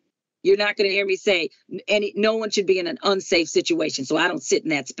 You're not going to hear me say no one should be in an unsafe situation. So I don't sit in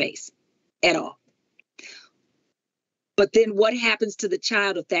that space at all. But then what happens to the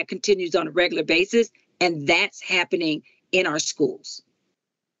child if that continues on a regular basis? And that's happening in our schools.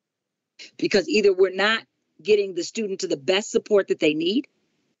 Because either we're not getting the student to the best support that they need,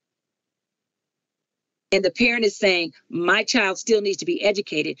 and the parent is saying, my child still needs to be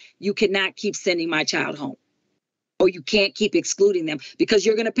educated. You cannot keep sending my child home. Or you can't keep excluding them, because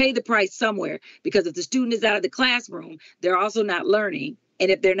you're going to pay the price somewhere. Because if the student is out of the classroom, they're also not learning. And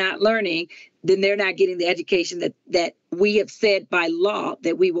if they're not learning, then they're not getting the education that we have said by law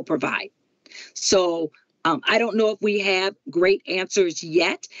that we will provide. So I don't know if we have great answers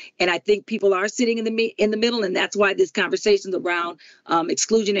yet. And I think people are sitting in the middle. And that's why this conversation around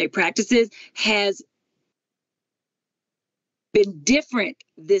exclusionary practices has been different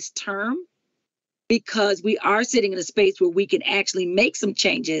this term, because we are sitting in a space where we can actually make some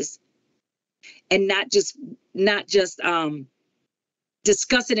changes and not just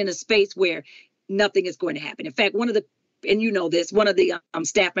discuss it in a space where nothing is going to happen. In fact, one of the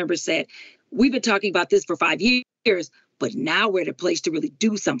staff members said, we've been talking about this for 5 years, but now we're at a place to really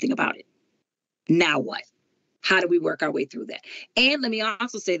do something about it. Now what? How do we work our way through that? And let me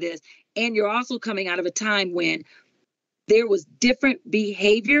also say this, and you're also coming out of a time when there was different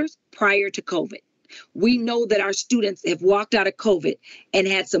behaviors prior to COVID. We know that our students have walked out of COVID and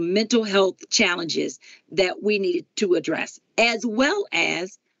had some mental health challenges that we needed to address, as well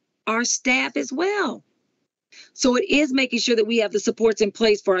as our staff as well. So it is making sure that we have the supports in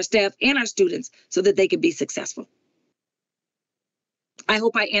place for our staff and our students so that they can be successful. I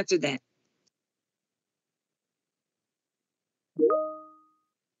hope I answered that.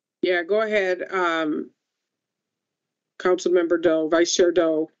 Yeah, go ahead, Councilmember Doe, Vice Chair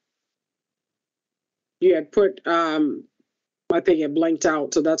Doe. You had put, I think it blanked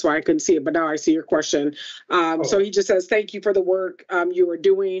out, so that's why I couldn't see it, but now I see your question. So he just says, thank you for the work you are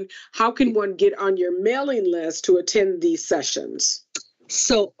doing. How can one get on your mailing list to attend these sessions?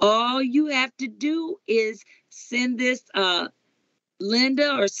 So all you have to do is send this,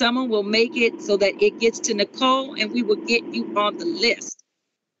 Linda or someone will make it so that it gets to Nicole and we will get you on the list.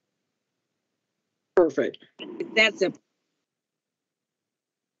 Perfect. That's simple.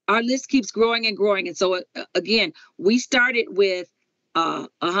 Our list keeps growing and growing. And so again, we started with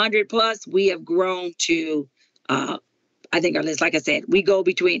 100 plus. We have grown to, I think our list, like I said, we go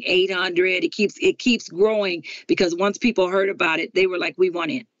between 800. It keeps growing, because once people heard about it, they were like, we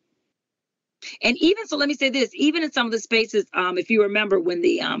want in. And even, so let me say this, even in some of the spaces, if you remember when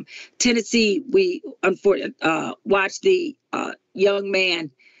the Tennessee, we unfortunately watched the young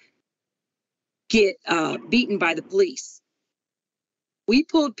man get beaten by the police. We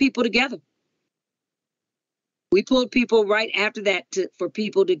pulled people together. We pulled people right after that for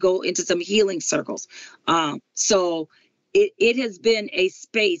people to go into some healing circles. So it has been a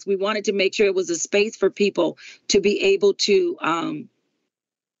space. We wanted to make sure it was a space for people to be able to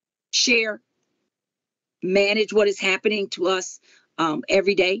share, manage what is happening to us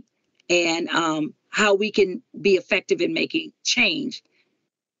every day, and how we can be effective in making change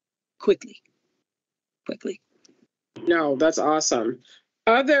quickly. No, that's awesome.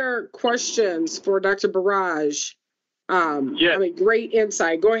 Other questions for Dr. Burrage? Yes. I mean, great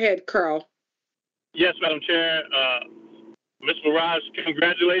insight. Go ahead, Carl. Yes, Madam Chair. Ms. Burrage,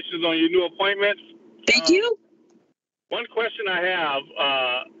 congratulations on your new appointment. Thank you. One question I have,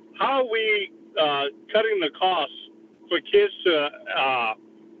 how are we cutting the costs for kids to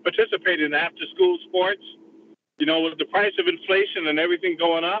participate in after-school sports? You know, with the price of inflation and everything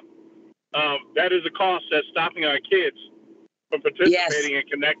going up, that is a cost that's stopping our kids from participating and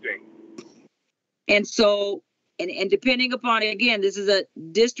connecting. And so, and depending upon it, again, this is a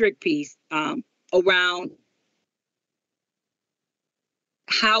district piece around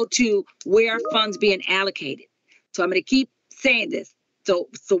where funds being allocated. So I'm going to keep saying this. So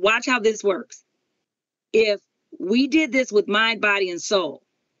watch how this works. If we did this with mind, body, and soul,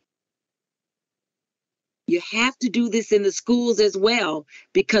 you have to do this in the schools as well,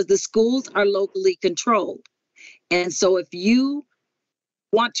 because the schools are locally controlled. And so if you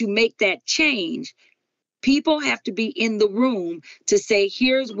want to make that change, people have to be in the room to say,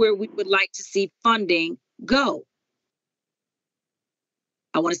 here's where we would like to see funding go.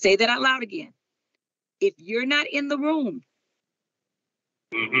 I want to say that out loud again. If you're not in the room,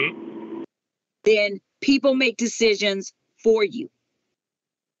 then people make decisions for you.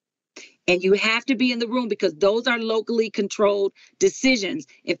 And you have to be in the room because those are locally controlled decisions.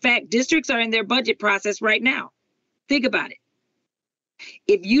 In fact, districts are in their budget process right now. Think about it.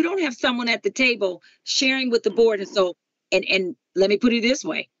 If you don't have someone at the table sharing with the board, and let me put it this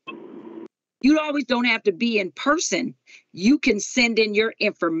way, you always don't have to be in person. You can send in your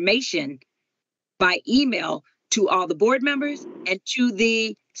information by email to all the board members and to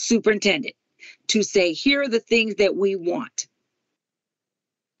the superintendent to say, here are the things that we want.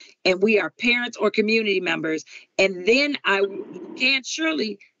 And we are parents or community members. And then you can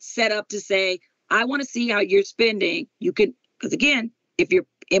surely set up to say, I want to see how you're spending. You can, because again, if you're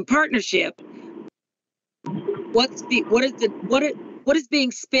in partnership, what is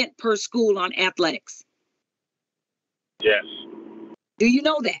being spent per school on athletics? Yes. Do you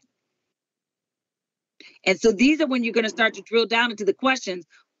know that? And so these are when you're going to start to drill down into the questions.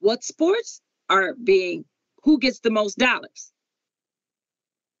 What sports are who gets the most dollars?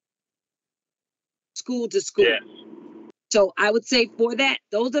 School to school. Yes. So I would say for that,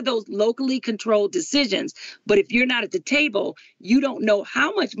 those are those locally controlled decisions. But if you're not at the table, you don't know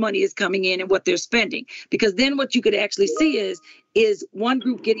how much money is coming in and what they're spending. Because then what you could actually see is one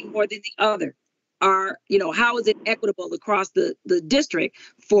group getting more than the other. How is it equitable across the district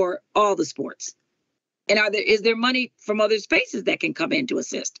for all the sports? And is there money from other spaces that can come in to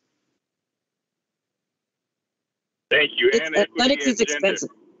assist? Thank you. And athletics is expensive.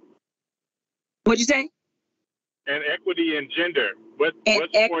 What'd you say? And equity and gender. What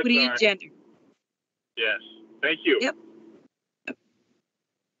equity and gender. Yes. Thank you. Yep.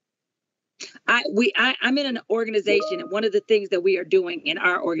 I'm in an organization, and one of the things that we are doing in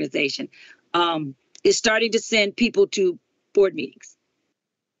our organization is starting to send people to board meetings.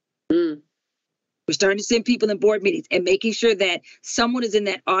 We're starting to send people in board meetings and making sure that someone is in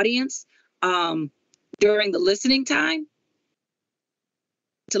that audience during the listening time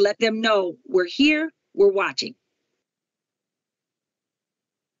to let them know we're here, we're watching.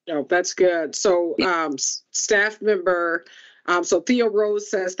 Oh, that's good. So staff member, so Theo Rose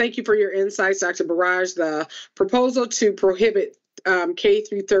says, thank you for your insights, Dr. Burrage. The proposal to prohibit K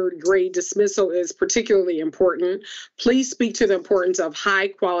through third grade dismissal is particularly important. Please speak to the importance of high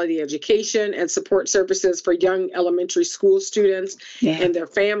quality education and support services for young elementary school students and their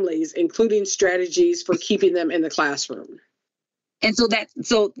families, including strategies for keeping them in the classroom. And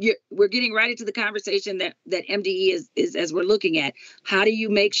we're getting right into the conversation that MDE is as we're looking at. How do you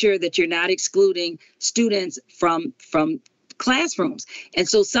make sure that you're not excluding students from classrooms? And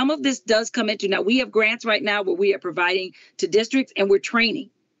so some of this does come into, now we have grants right now where we are providing to districts and we're training,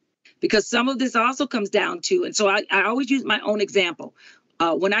 because some of this also comes down to, and so I always use my own example.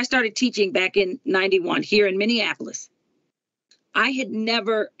 When I started teaching back in 91 here in Minneapolis, I had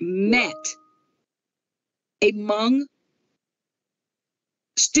never met a Hmong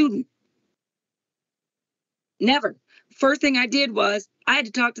student. Never. First thing I did was I had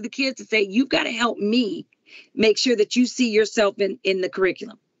to talk to the kids to say, you've got to help me make sure that you see yourself in the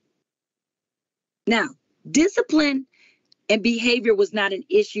curriculum. Now, discipline and behavior was not an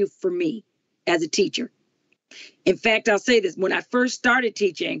issue for me as a teacher. In fact, I'll say this, when I first started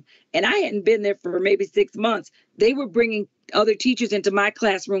teaching, and I hadn't been there for maybe 6 months, they were bringing other teachers into my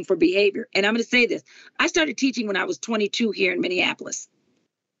classroom for behavior. And I'm going to say this, I started teaching when I was 22 here in Minneapolis.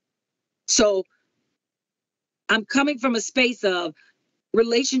 So I'm coming from a space of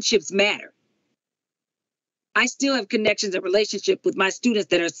relationships matter. I still have connections and relationship with my students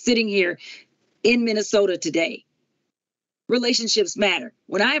that are sitting here in Minnesota today. relationships matter.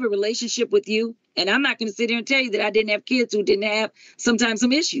 When I have a relationship with you, and I'm not going to sit here and tell you that I didn't have kids who didn't have sometimes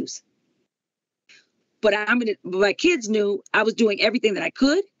some issues. But my kids knew I was doing everything that I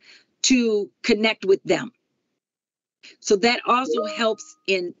could to connect with them. So that also helps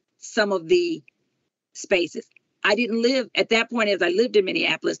in some of the spaces. I didn't live at that point as I lived in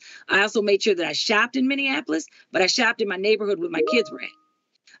Minneapolis. I also made sure that I shopped in Minneapolis, but I shopped in my neighborhood where my kids were at.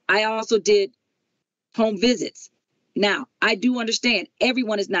 I also did home visits. Now, I do understand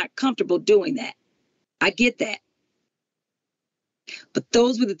everyone is not comfortable doing that. I get that. But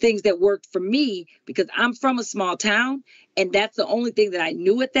those were the things that worked for me because I'm from a small town, and that's the only thing that I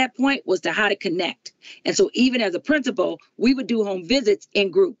knew at that point was how to connect. And so even as a principal, we would do home visits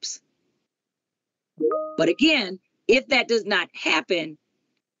in groups. But again, if that does not happen,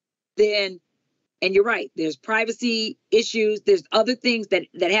 then, and you're right, there's privacy issues, there's other things that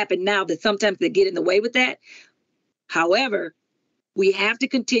happen now that sometimes they get in the way with that. However, we have to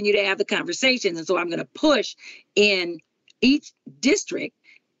continue to have the conversations. And so I'm going to push in each district,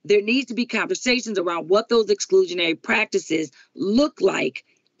 there needs to be conversations around what those exclusionary practices look like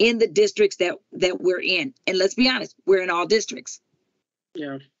in the districts that we're in. And let's be honest, we're in all districts.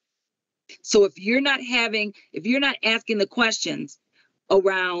 Yeah. So if you're not asking the questions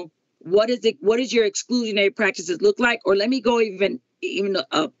around what is your exclusionary practices look like, or let me go even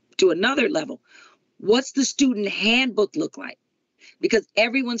up to another level. What's the student handbook look like? Because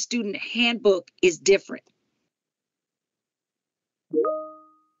everyone's student handbook is different.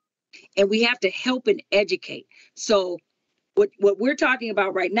 And we have to help and educate. So what we're talking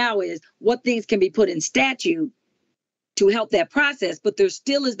about right now is what things can be put in statute to help that process, but there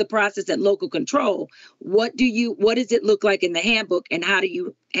still is the process at local control. What does it look like in the handbook, and how do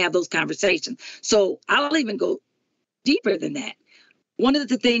you have those conversations? So I'll even go deeper than that. One of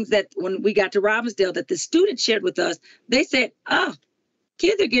the things that when we got to Robbinsdale that the students shared with us, they said,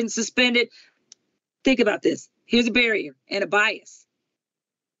 kids are getting suspended. Think about this. Here's a barrier and a bias.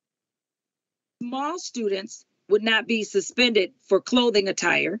 Small students would not be suspended for clothing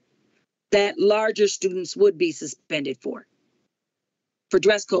attire that larger students would be suspended for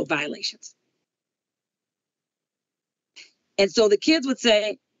dress code violations. And so the kids would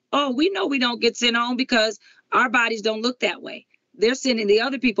say, oh, we know we don't get sent home because our bodies don't look that way. They're sending the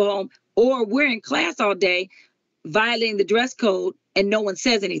other people home, or we're in class all day violating the dress code and no one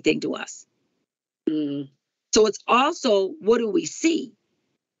says anything to us. Mm. So it's also, what do we see?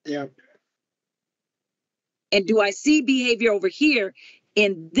 Yeah. And do I see behavior over here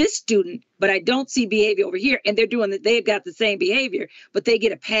in this student, but I don't see behavior over here, and they've got the same behavior, but they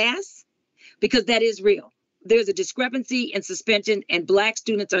get a pass? Because that is real. There's a discrepancy in suspension, and Black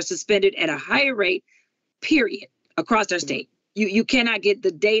students are suspended at a higher rate, period, across our state. You cannot get,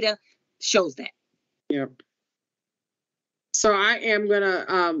 the data shows that. Yeah. So I am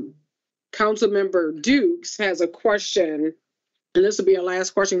gonna, Councilmember Dukes has a question. And this will be our last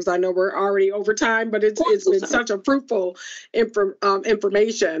question because I know we're already over time, but it's been such a fruitful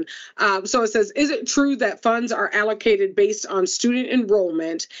information. So it says, is it true that funds are allocated based on student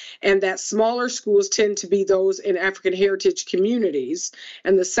enrollment and that smaller schools tend to be those in African heritage communities?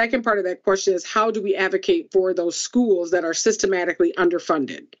 And the second part of that question is, how do we advocate for those schools that are systematically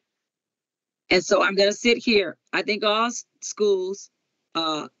underfunded? And so I'm going to sit here. I think all schools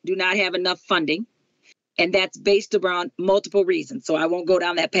do not have enough funding. And that's based around multiple reasons. So I won't go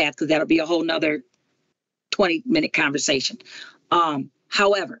down that path because that'll be a whole nother 20-minute conversation.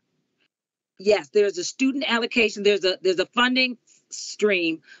 However, yes, there's a student allocation. There's a funding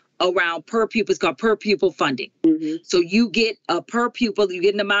stream around per pupil. It's called per pupil funding. Mm-hmm. So you get a per pupil, you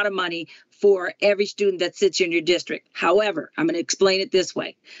get an amount of money for every student that sits in your district. However, I'm going to explain it this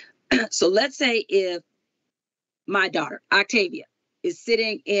way. So let's say if my daughter, Octavia, is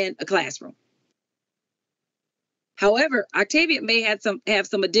sitting in a classroom. However, Octavia may have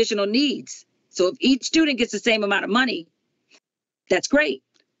some additional needs. So if each student gets the same amount of money, that's great.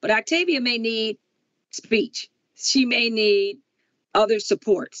 But Octavia may need speech. She may need other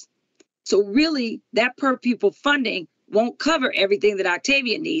supports. So really, that per pupil funding won't cover everything that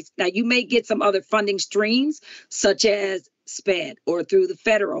Octavia needs. Now, you may get some other funding streams, such as SPED or through the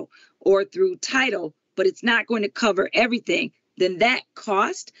federal or through Title, but it's not going to cover everything. Then that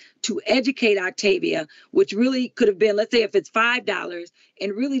cost to educate Octavia, which really could have been, let's say if it's $5,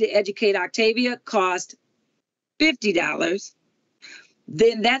 and really to educate Octavia cost $50,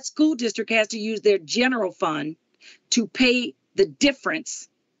 then that school district has to use their general fund to pay the difference,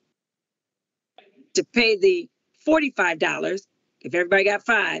 to pay the $45, if everybody got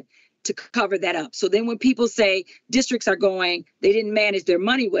 $5, to cover that up. So then when people say districts are going, they didn't manage their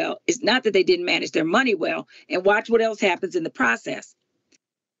money well, it's not that they didn't manage their money well. And watch what else happens in the process.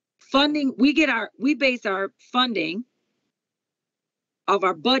 Funding, we base our funding of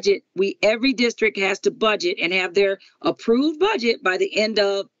our budget. Every district has to budget and have their approved budget by the end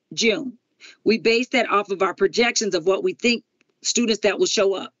of June. We base that off of our projections of what we think students that will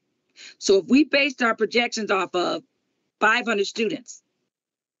show up. So if we based our projections off of 500 students,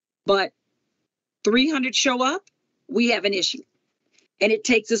 but 300 show up, we have an issue. And it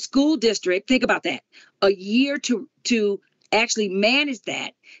takes a school district, think about that, a year to actually manage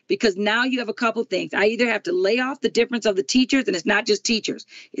that, because now you have a couple things. I either have to lay off the difference of the teachers, and it's not just teachers.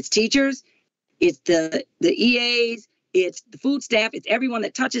 It's teachers, it's the EAs, it's the food staff, it's everyone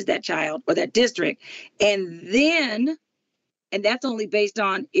that touches that child or that district. And that's only based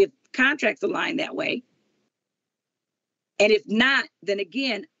on if contracts align that way. And if not, then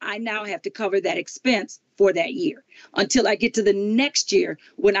again, I now have to cover that expense for that year until I get to the next year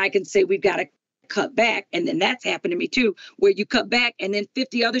when I can say we've got to cut back. And then that's happened to me too, where you cut back and then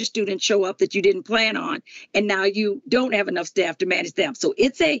 50 other students show up that you didn't plan on. And now you don't have enough staff to manage them. So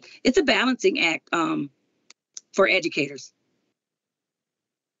it's a balancing act for educators.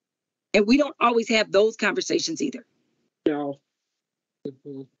 And we don't always have those conversations either. No.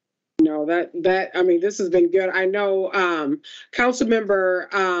 Mm-hmm. No, I mean, this has been good. I know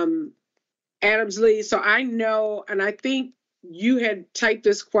Councilmember Adams Lee. So I know, and I think you had typed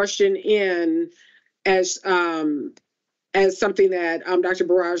this question in as something that Dr.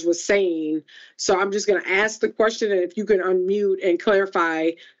 Burrage was saying. So I'm just going to ask the question, and if you can unmute and clarify.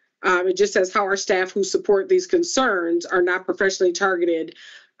 It just says how our staff who support these concerns are not professionally targeted.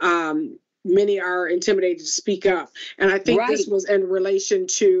 Many are intimidated to speak up. And I think this was in relation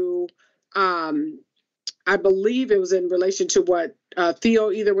to, I believe it was in relation to what Theo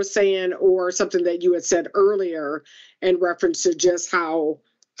either was saying or something that you had said earlier in reference to just how,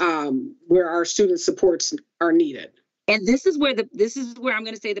 where our student supports are needed. And this is where I'm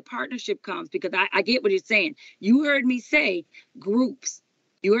going to say the partnership comes, because I get what you're saying. You heard me say groups.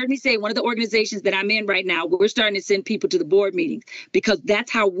 You heard me say one of the organizations that I'm in right now, we're starting to send people to the board meetings, because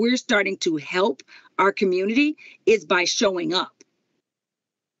that's how we're starting to help our community, is by showing up.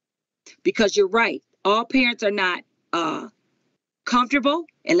 Because you're right, all parents are not comfortable.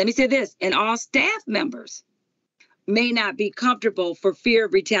 And let me say this, and all staff members may not be comfortable for fear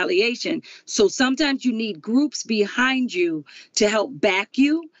of retaliation. So sometimes you need groups behind you to help back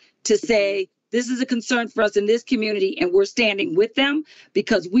you, to say, this is a concern for us in this community, and we're standing with them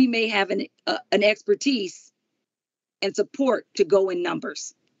because we may have an expertise and support to go in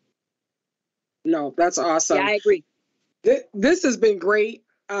numbers. No, that's awesome. Yeah, I agree. This has been great.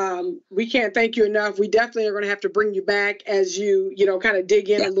 We can't thank you enough. We definitely are going to have to bring you back as you kind of dig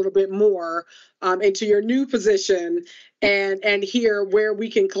in a little bit more into your new position and hear where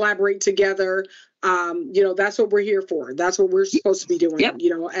we can collaborate together. That's what we're here for. That's what we're supposed to be doing,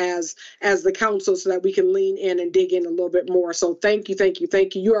 as the council, so that we can lean in and dig in a little bit more. So thank you.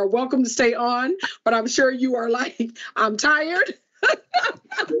 You are welcome to stay on, but I'm sure you are like, I'm tired.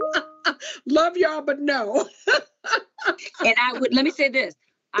 Love y'all, but no. And let me say this,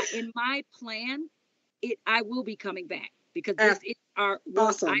 in my plan, I will be coming back, because this is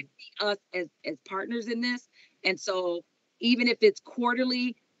awesome. I see us as partners in this. And so even if it's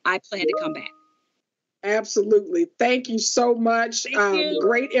quarterly, I plan to come back. Absolutely. Thank you so much.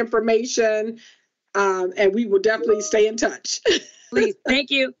 Great information. And we will definitely stay in touch. Please.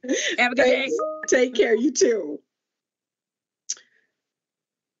 Thank you. Have a good day. Take care. You too.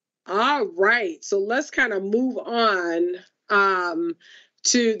 All right. So let's kind of move on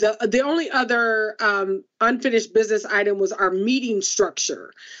to the only other unfinished business item was our meeting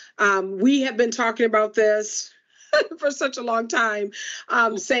structure. We have been talking about this for such a long time,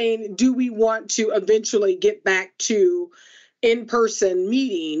 saying, do we want to eventually get back to in-person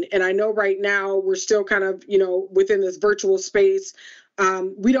meeting? And I know right now we're still kind of, within this virtual space.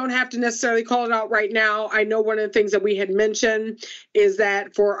 We don't have to necessarily call it out right now. I know one of the things that we had mentioned is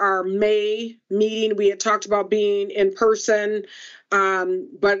that for our May meeting, we had talked about being in person.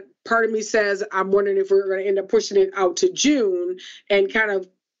 But part of me says, I'm wondering if we're going to end up pushing it out to June and kind of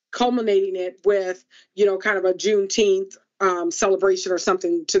culminating it with, kind of a Juneteenth celebration or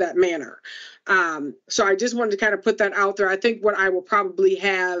something to that manner. So I just wanted to kind of put that out there. I think what I will probably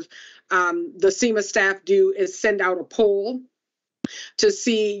have the CMAH staff do is send out a poll to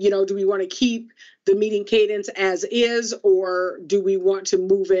see, do we want to keep the meeting cadence as is, or do we want to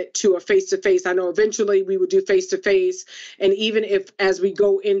move it to a face-to-face? I know eventually we would do face-to-face, and even if as we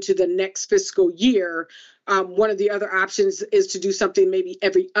go into the next fiscal year, one of the other options is to do something maybe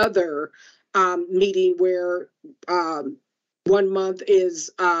every other meeting where 1 month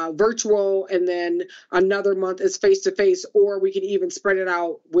is virtual and then another month is face-to-face, or we can even spread it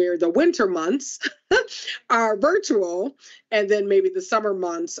out where the winter months are virtual and then maybe the summer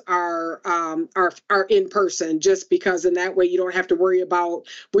months are in person, just because in that way you don't have to worry about,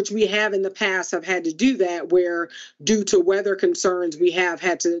 which we have in the past have had to do that, where due to weather concerns we have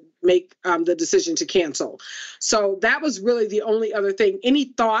had to make the decision to cancel. So that was really the only other thing. Any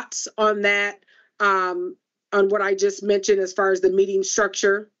thoughts on that? On what I just mentioned as far as the meeting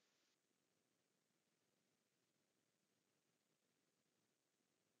structure?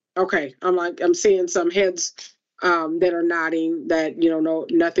 Okay, I'm seeing some heads that are nodding that, no,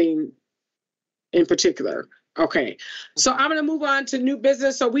 nothing in particular. Okay, so I'm gonna move on to new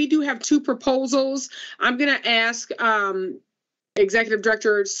business. So we do have 2 proposals. I'm gonna ask Executive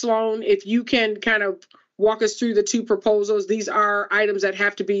Director Sloan if you can kind of walk us through the 2 proposals. These are items that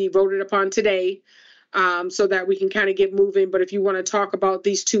have to be voted upon today. So that we can kind of get moving. But if you want to talk about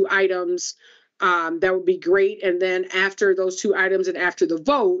these 2 items, that would be great. And then after those 2 items and after the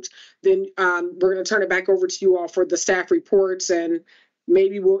vote, then we're going to turn it back over to you all for the staff reports, and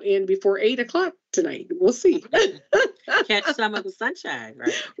maybe we'll end before 8 o'clock tonight. We'll see. Catch some of the sunshine,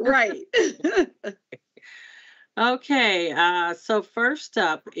 right? Right. Okay, so first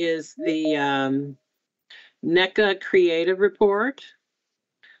up is the NECA Creative Report.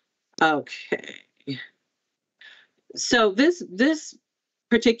 Okay. So this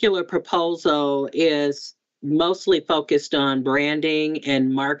particular proposal is mostly focused on branding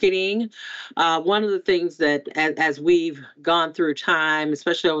and marketing. One of the things that as we've gone through time,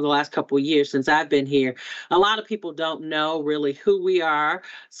 especially over the last couple of years since I've been here, a lot of people don't know really who we are.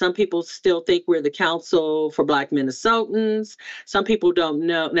 Some people still think we're the Council for Black Minnesotans. Some people don't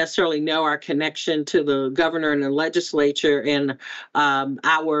necessarily know our connection to the governor and the legislature and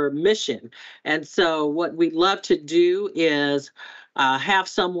our mission. And so what we love to do is have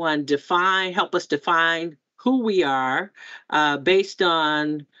someone help us define who we are based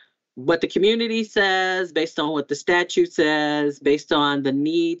on what the community says, based on what the statute says, based on the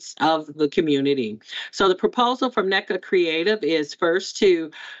needs of the community. So the proposal from NECA Creative is first to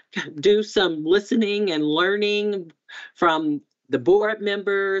do some listening and learning from the board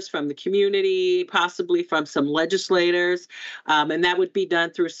members, from the community, possibly from some legislators. And that would be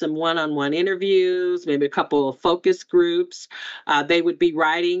done through some one-on-one interviews, maybe a couple of focus groups. They would be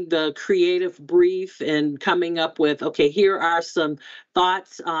writing the creative brief and coming up with, okay, here are some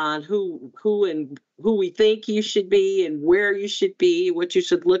thoughts on who we think you should be and where you should be, what you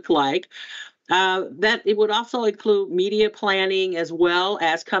should look like. That it would also include media planning as well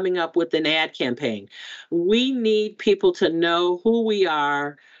as coming up with an ad campaign. We need people to know who we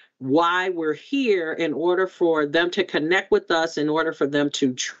are, why we're here, in order for them to connect with us, in order for them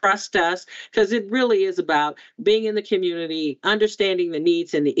to trust us, because it really is about being in the community, understanding the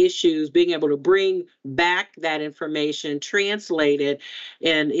needs and the issues, being able to bring back that information, translate it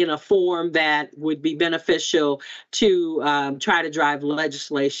in a form that would be beneficial to try to drive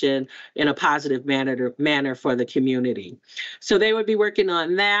legislation in a positive manner for the community. So they would be working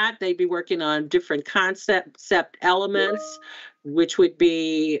on that. They'd be working on different concept elements, which would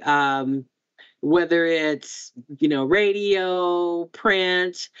be whether it's, radio,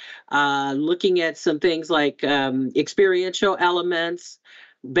 print, looking at some things like experiential elements,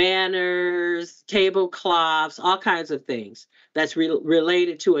 banners, tablecloths, all kinds of things that's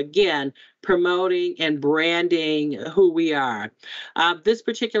related to, again, promoting and branding who we are. This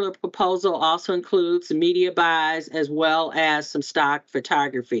particular proposal also includes media buys as well as some stock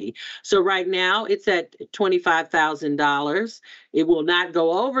photography. So right now it's at $25,000. It will not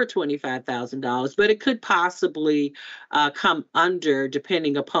go over $25,000, but it could possibly come under,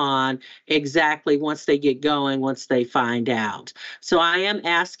 depending upon exactly once they get going, once they find out. So I am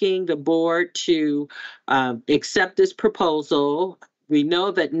asking the board to accept this proposal. We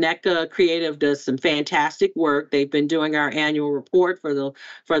know that NECA Creative does some fantastic work. They've been doing our annual report for the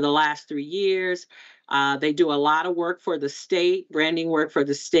last 3 years. They do a lot of work for the state, branding work for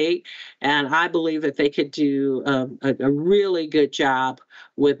the state, and I believe that they could do a really good job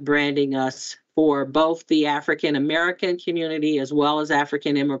with branding us for both the African American community as well as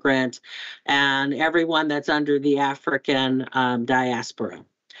African immigrant and everyone that's under the African diaspora.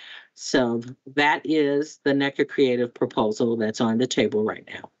 So that is the NECA Creative proposal that's on the table right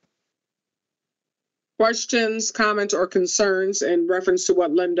now. Questions, comments, or concerns in reference to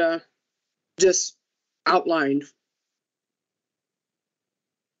what Linda just outlined.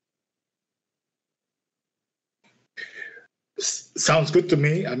 Sounds good to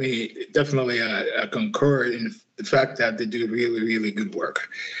me. I mean, definitely I concur in the fact that they do really, really good work.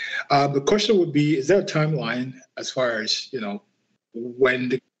 The question would be, is there a timeline as far as, when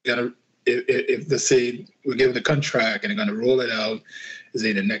they're gonna, if they say we're given the contract and they're gonna roll it out, is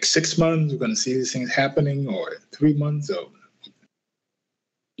it the next 6 months we're gonna see these things happening, or 3 months? Or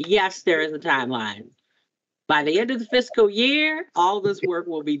Yes, there is a timeline. By the end of the fiscal year, all this work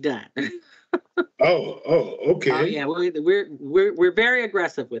will be done. Okay. Oh yeah, we're very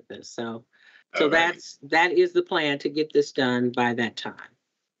aggressive with this. So Right. that is the plan, to get this done by that time.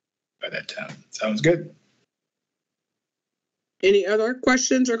 By that time, sounds good. Any other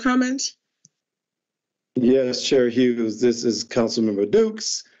questions or comments? Yes, Chair Hughes, this is Councilmember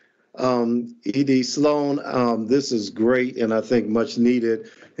Dukes. ED Sloan, this is great, and I think much needed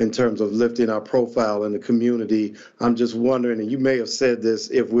in terms of lifting our profile in the community. I'm just wondering, and you may have said this,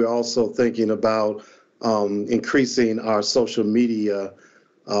 if we're also thinking about increasing our social media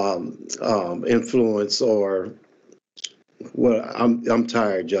influence, or I'm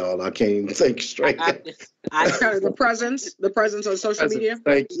tired, y'all. I can't even think straight. The presence on social media.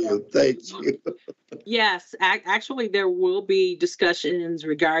 Thank you. Yes, actually, there will be discussions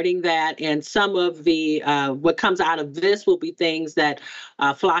regarding that, and some of the what comes out of this will be things that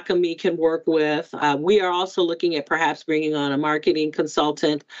FLACME can work with. We are also looking at perhaps bringing on a marketing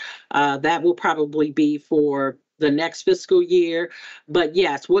consultant. That will probably be for the next fiscal year. But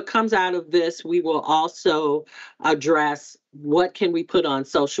yes, what comes out of this, we will also address what can we put on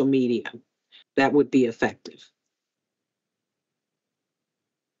social media that would be effective.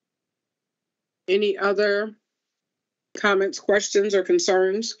 Any other comments, questions, or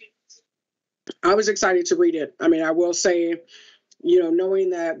concerns? I was excited to read it. I mean, I will say, knowing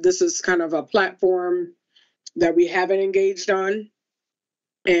that this is kind of a platform that we haven't engaged on.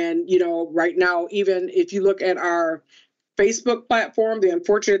 And, right now, even if you look at our Facebook platform, the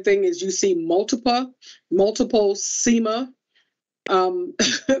unfortunate thing is you see multiple CMA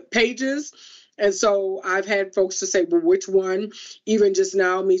pages. And so I've had folks to say, well, which one? Even just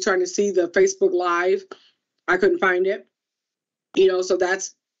now, me trying to see the Facebook Live, I couldn't find it. So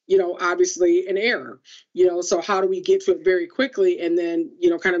that's, obviously an error. So how do we get to it very quickly and then,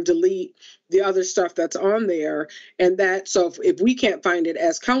 kind of delete the other stuff that's on there? And so if we can't find it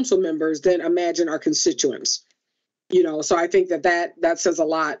as council members, then imagine our constituents. So I think that says a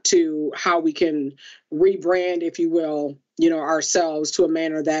lot to how we can rebrand, if you will, ourselves to a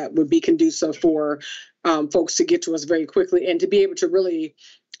manner that would be conducive for folks to get to us very quickly and to be able to really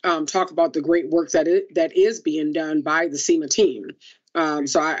talk about the great work that is being done by the CMA team.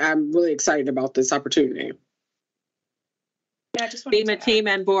 So I'm really excited about this opportunity. Yeah, I just wanted CMA team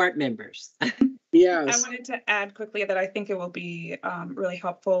and board members. Yes. I wanted to add quickly that I think it will be really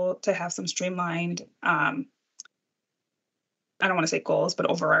helpful to have some streamlined I don't want to say goals, but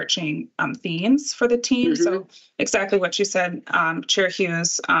overarching themes for the team. Mm-hmm. So exactly what you said, Chair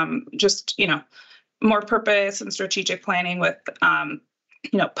Hughes, just, more purpose and strategic planning with,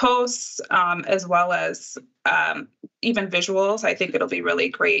 posts, as well as even visuals. I think it'll be really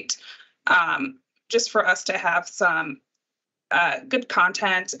great just for us to have some good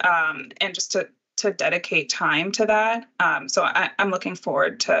content and just to dedicate time to that. So I'm looking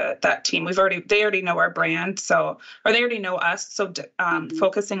forward to that team. They already know our brand, or they already know us. So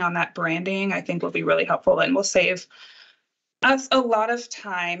focusing on that branding, I think will be really helpful and will save us a lot of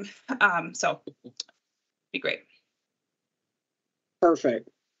time. So be great. Perfect.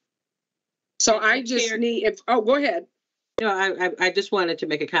 So I just need, go ahead. I just wanted to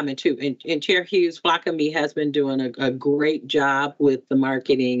make a comment too. And Chair Hughes, FLACME has been doing a great job with the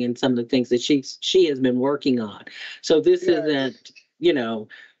marketing and some of the things that she has been working on. So this isn't,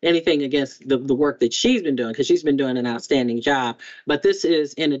 anything against the work that she's been doing, because she's been doing an outstanding job. But this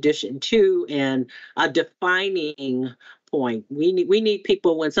is in addition to and a defining point. We need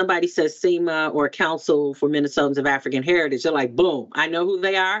people, when somebody says CMA or Council for Minnesotans of African Heritage, they're like, boom, I know who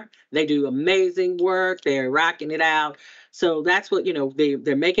they are. They do amazing work. They're rocking it out. So that's what,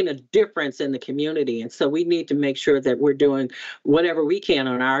 they're making a difference in the community. And so we need to make sure that we're doing whatever we can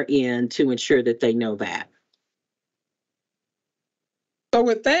on our end to ensure that they know that. So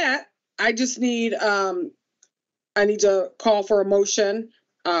with that, I just need, I need to call for a motion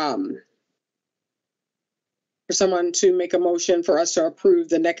for someone to make a motion for us to approve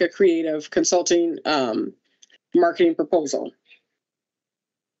the NECA Creative Consulting marketing proposal.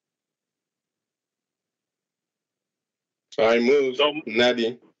 I move,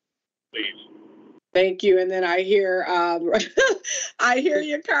 Nadine. Please. Thank you. And then I hear, I hear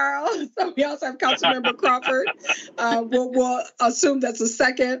you, Carl. So we also have Councilmember Crawford. We'll assume that's a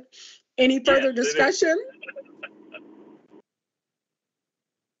second. Any further discussion?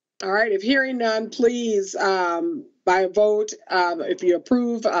 All right. If hearing none, please, by a vote, if you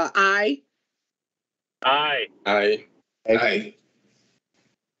approve, aye. Aye. Aye. Aye.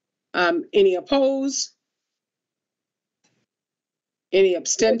 Any opposed? Any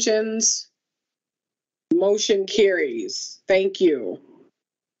abstentions? Motion carries. Thank you.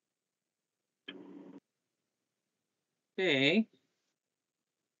 Okay.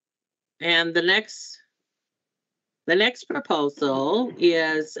 And the next proposal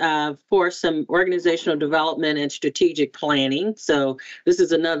is for some organizational development and strategic planning. So this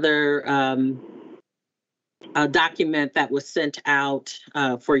is another document that was sent out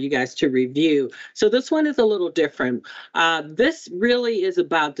for you guys to review. So this one is a little different. This really is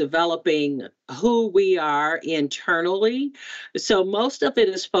about developing who we are internally. So most of it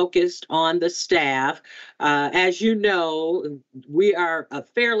is focused on the staff. As you know, we are a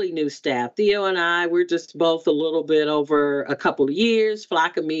fairly new staff. Theo and I, we're just both a little bit over a couple of years.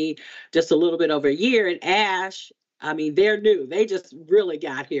 Flock and me, just a little bit over a year. And Ash, I mean, they're new. They just really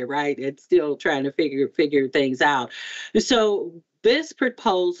got here, right? It's still trying to figure things out. So this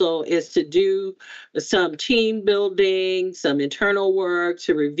proposal is to do some team building, some internal work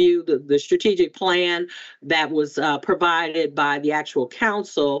to review the strategic plan that was provided by the actual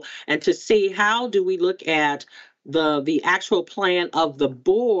council, and to see how do we look at the actual plan of the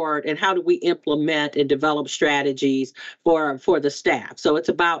board and how do we implement and develop strategies for the staff. So it's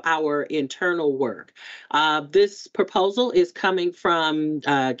about our internal work. This proposal is coming from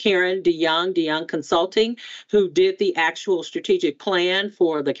Karen DeYoung Consulting, who did the actual strategic plan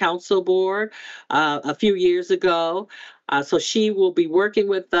for the council board a few years ago. So she will be working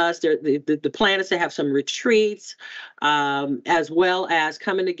with us. The plan is to have some retreats, as well as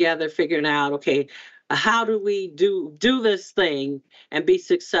coming together, figuring out, okay, how do we do this thing and be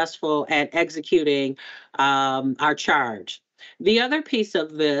successful at executing our charge? The other piece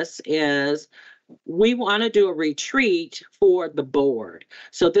of this is we want to do a retreat for the board.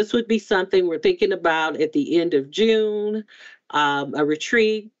 So this would be something we're thinking about at the end of June, a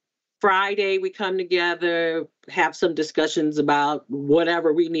retreat. Friday, we come together, have some discussions about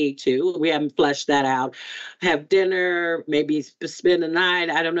whatever we need to. We haven't fleshed that out. Have dinner, maybe spend the night.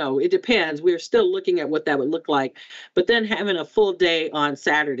 I don't know. It depends. We're still looking at what that would look like. But then having a full day on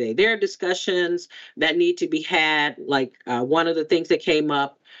Saturday. There are discussions that need to be had. Like one of the things that came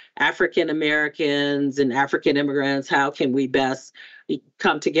up, African Americans and African immigrants, how can we best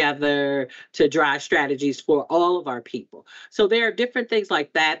come together to drive strategies for all of our people? So there are different things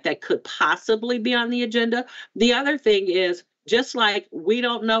like that that could possibly be on the agenda. The other thing is, just like we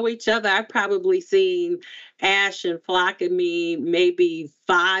don't know each other, I've probably seen Ash and Flock and me maybe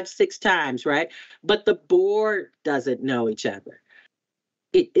 5-6 times, right? But the board doesn't know each other.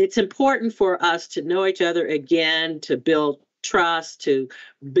 It's important for us to know each other again, to build trust, to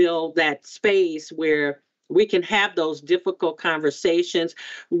build that space where we can have those difficult conversations.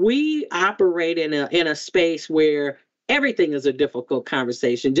 We operate in a space where everything is a difficult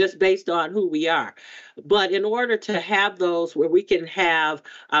conversation just based on who we are. But in order to have those where we can have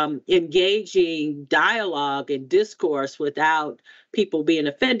engaging dialogue and discourse without people being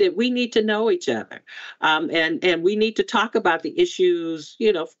offended, we need to know each other. And we need to talk about the issues,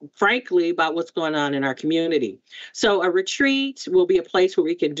 frankly, about what's going on in our community. So a retreat will be a place where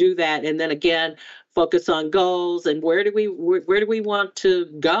we can do that. And then again, focus on goals and where do we want to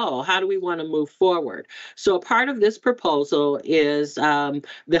go? How do we want to move forward? So a part of this proposal is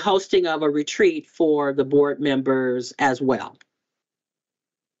the hosting of a retreat for the board members as well.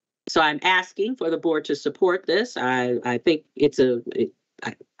 So I'm asking for the board to support this. I think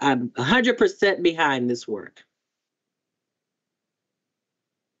I'm 100% behind this work.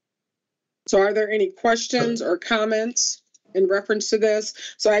 So are there any questions or comments in reference to this?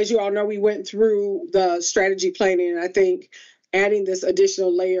 So as you all know, we went through the strategy planning, and I think adding this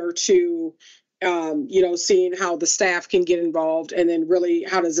additional layer to, seeing how the staff can get involved, and then really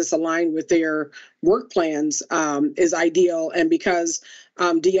how does this align with their work plans is ideal. And because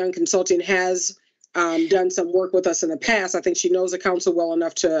DeYoung Consulting has done some work with us in the past, I think she knows the council well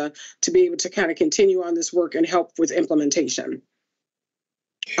enough to be able to kind of continue on this work and help with implementation.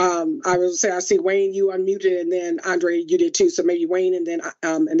 I will say I see Wayne, you unmuted, and then Andre, you did too. So maybe Wayne, and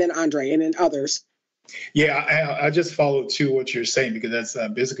then Andre, and then others. Yeah, I just followed to what you're saying, because that's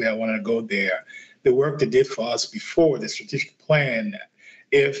basically I wanted to go there. The work they did for us before the strategic plan,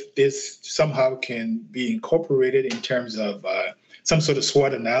 if this somehow can be incorporated in terms of some sort of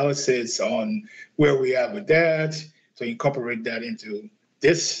SWOT analysis on where we are with that, so incorporate that into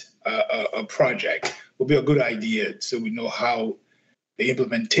this project will be a good idea, so we know how the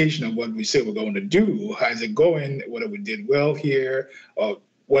implementation of what we say we're going to do, how is it going, whether we did well here, or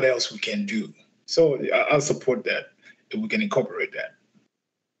what else we can do. So I'll support that if we can incorporate that.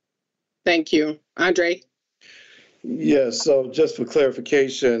 Thank you. Andre? Yes, so just for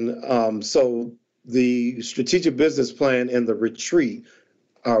clarification, so the strategic business plan and the retreat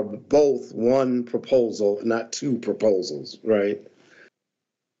are both one proposal, not two proposals, right?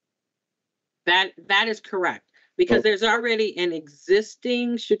 That is correct, because there's already an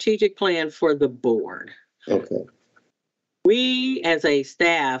existing strategic plan for the board. Okay. We, as a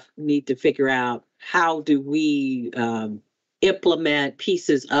staff, need to figure out how do we implement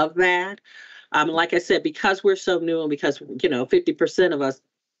pieces of that. Like I said, because we're so new and because, 50% of us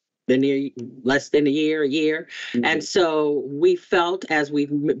been here less than a year. Mm-hmm. And so we felt, as we've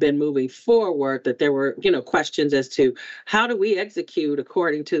been moving forward, that there were, questions as to how do we execute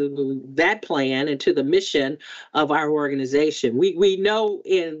according to that plan and to the mission of our organization. We know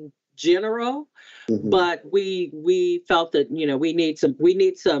in general, mm-hmm. but we felt that, we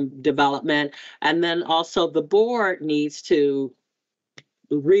need some development. And then also the board needs to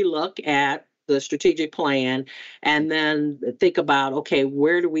relook at the strategic plan and then think about, okay,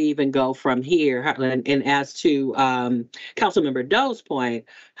 where do we even go from here? And as to Councilmember Doe's point,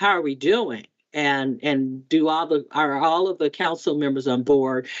 how are we doing? And are all of the council members on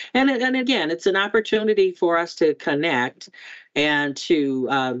board? And again, it's an opportunity for us to connect and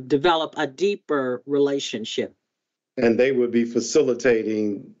to develop a deeper relationship. And they would be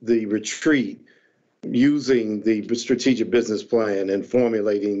facilitating the retreat using the strategic business plan and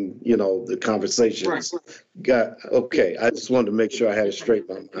formulating, the conversations. Right. Okay. I just wanted to make sure I had it straight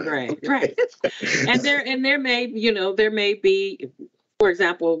in my mind. Right. and there may be, for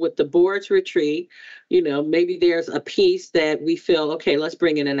example, with the board's retreat, maybe there's a piece that we feel, okay, let's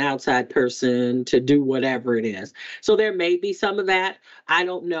bring in an outside person to do whatever it is. So there may be some of that. I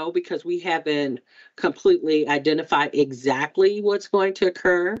don't know, because we haven't completely identified exactly what's going to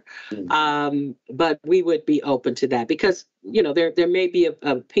occur. Mm-hmm. But we would be open to that, because, there may be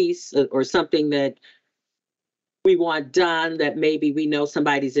a piece or something that we want done that maybe we know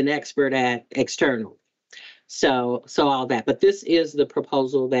somebody's an expert at external. So all that, but this is the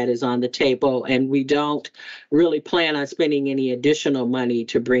proposal that is on the table, and we don't really plan on spending any additional money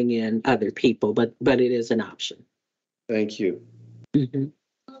to bring in other people, but it is an option. Thank you. Mm-hmm.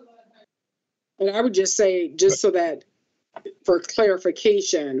 And I would just say, just so that for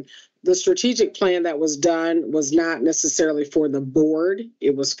clarification, the strategic plan that was done was not necessarily for the board,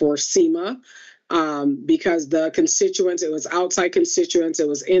 it was for CMAH. Because the constituents, it was outside constituents, it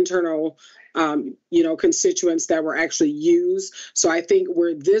was internal constituents that were actually used. So I think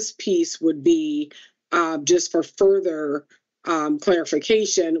where this piece would be, just for further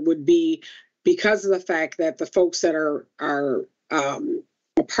clarification, would be because of the fact that the folks that are a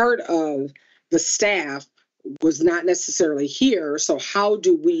part of the staff was not necessarily here. So how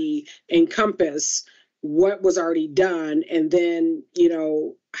do we encompass what was already done, and then,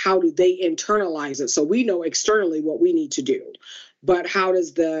 how do they internalize it? So we know externally what we need to do. But how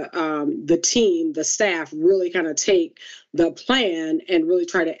does the team, the staff, really kind of take the plan and really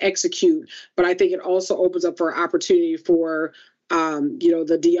try to execute? But I think it also opens up for opportunity for,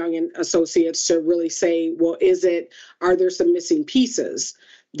 the DeYoung and Associates to really say, well, are there some missing pieces?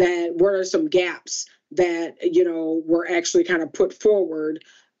 What are some gaps that, were actually kind of put forward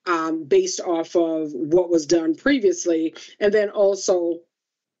based off of what was done previously? And then also,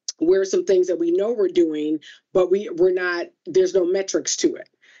 where are some things that we know we're doing, but we're not, there's no metrics to it,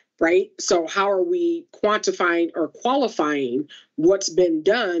 right? So how are we quantifying or qualifying what's been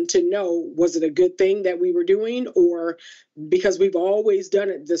done to know, was it a good thing that we were doing, or because we've always done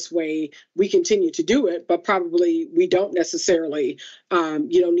it this way, we continue to do it, but probably we don't necessarily,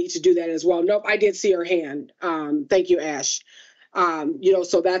 need to do that as well. Nope, I did see her hand. Thank you, Ash.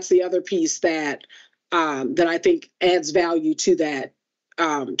 So that's the other piece that I think adds value to that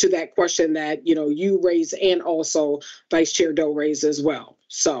question that, you raised, and also Vice Chair Doe raised as well.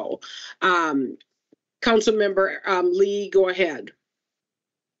 So, Councilmember Lee, go ahead.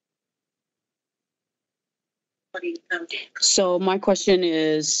 So my question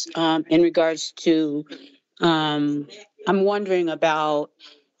is in regards to, I'm wondering about,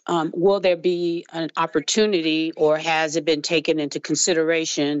 will there be an opportunity, or has it been taken into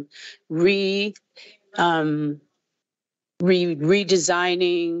consideration,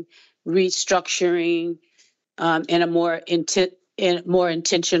 redesigning, restructuring in a more in a more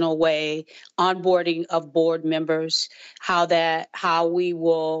intentional way, onboarding of board members, how we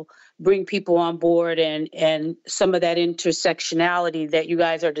will bring people on board, and some of that intersectionality that you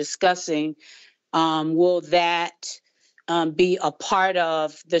guys are discussing. Will that be a part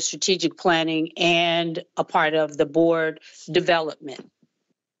of the strategic planning and a part of the board development?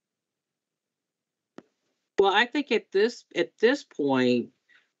 Well, I think at this point,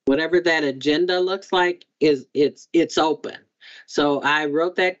 whatever that agenda looks like it's open. So I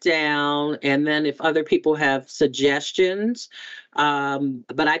wrote that down, and then if other people have suggestions,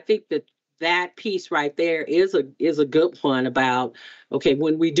 but I think that piece right there is a good one about, okay,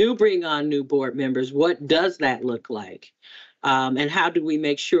 when we do bring on new board members, what does that look like? And how do we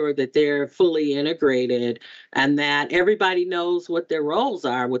make sure that they're fully integrated and that everybody knows what their roles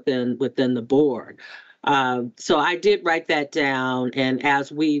are within the board? So I did write that down, and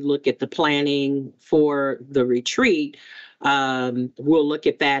as we look at the planning for the retreat, we'll look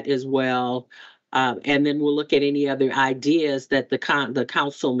at that as well. And then we'll look at any other ideas that the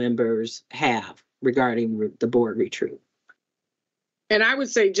council members have regarding the board retreat. And I would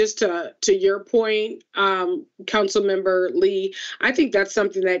say, just to your point, Council Member Lee, I think that's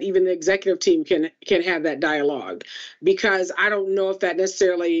something that even the executive team can have that dialogue, because I don't know if that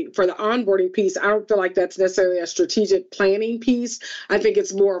necessarily, for the onboarding piece, I don't feel like that's necessarily a strategic planning piece. I think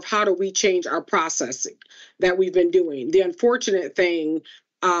it's more of how do we change our processing that we've been doing. The unfortunate thing,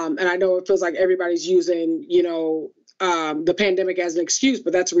 and I know it feels like everybody's using, the pandemic as an excuse,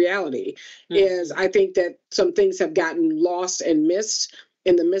 but that's reality, is I think that some things have gotten lost and missed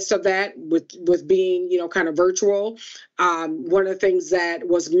in the midst of that with being, kind of virtual. One of the things that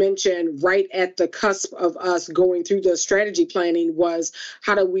was mentioned right at the cusp of us going through the strategy planning was,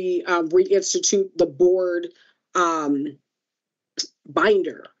 how do we reinstitute the board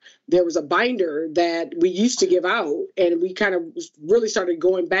binder? There was a binder that we used to give out, and we kind of really started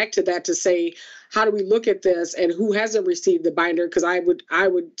going back to that to say, how do we look at this, and who hasn't received the binder? Because I would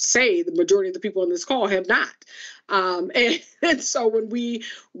say the majority of the people on this call have not. And so when we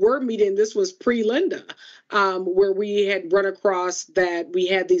were meeting, this was pre-Linda, where we had run across that we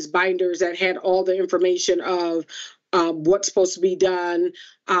had these binders that had all the information of what's supposed to be done.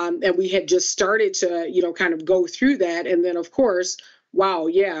 And we had just started to, kind of go through that. And then, of course, wow,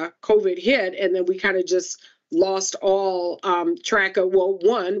 yeah, COVID hit. And then we kind of just lost all track of, well,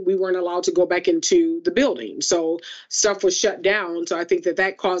 one, we weren't allowed to go back into the building. So stuff was shut down. So I think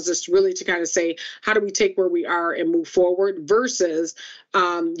that caused us really to kind of say, how do we take where we are and move forward versus,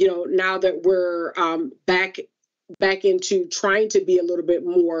 now that we're back into trying to be a little bit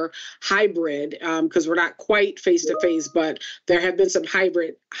more hybrid, because we're not quite face-to-face, but there have been some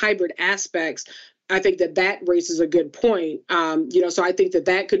hybrid aspects. I think that raises a good point. So I think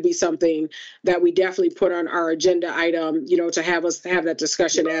that could be something that we definitely put on our agenda item, to have us have that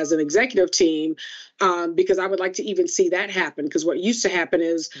discussion as an executive team, because I would like to even see that happen. Because what used to happen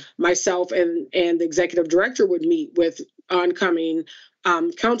is myself and the executive director would meet with oncoming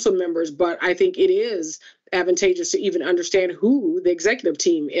council members, but I think it is advantageous to even understand who the executive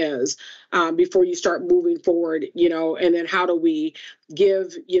team is before you start moving forward, and then how do we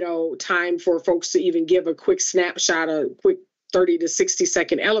give, time for folks to even give a quick snapshot, a quick 30 to 60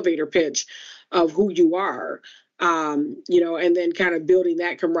 second elevator pitch of who you are, and then kind of building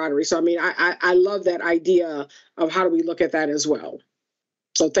that camaraderie. So, I mean, I love that idea of how do we look at that as well.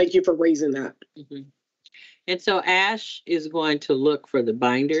 So thank you for raising that. Mm-hmm. And so Ash is going to look for the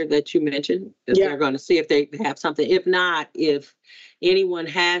binder that you mentioned. Yeah. They're going to see if they have something. If not, if anyone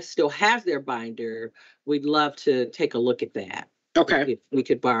still has their binder, we'd love to take a look at that. Okay. If we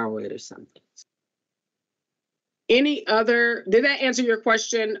could borrow it or something. Any other, did that answer your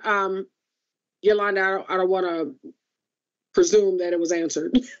question, Yolanda? I don't want to presume that it was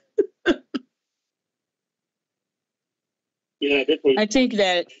answered. Yeah, I think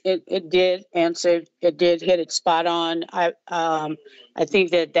that it did answer. It did hit it spot on. I think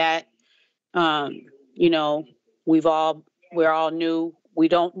that we're all new. We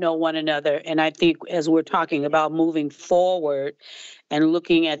don't know one another, and I think as we're talking about moving forward and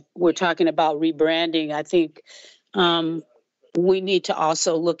we're talking about rebranding. I think we need to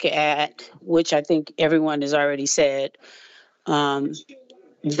also look at, which I think everyone has already said, what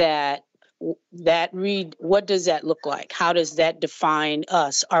does that look like? How does that define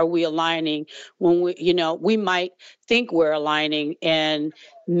us? Are we aligning when we might think we're aligning and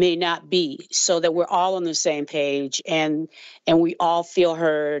may not be, so that we're all on the same page and we all feel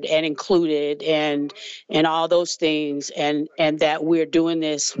heard and included and all those things, and that we're doing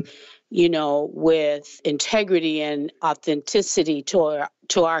this, with integrity and authenticity to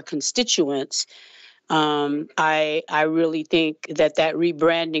our constituents. I really think that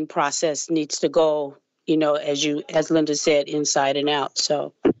rebranding process needs to go, as Linda said, inside and out.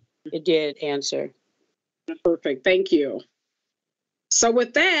 So it did answer. Perfect. Thank you. So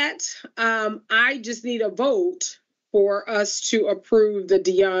with that, I just need a vote for us to approve the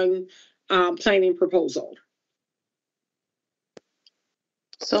DeYoung planning proposal.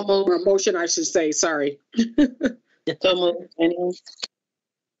 So moved. Or motion, I should say. Sorry. So moved. Anyone?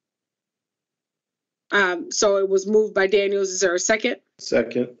 So it was moved by Daniels. Is there a second?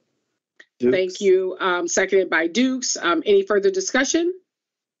 Second. Dukes. Thank you. Seconded by Dukes. Any further discussion?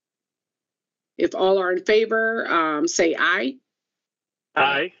 If all are in favor, say aye.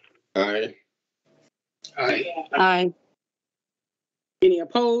 Aye. Aye. Aye. Aye. Any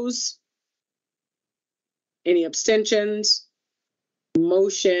opposed? Any abstentions?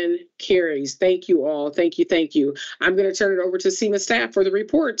 Motion carries. Thank you all. Thank you. Thank you. I'm going to turn it over to CMA staff for the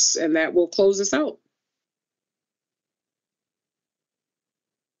reports, and that will close us out.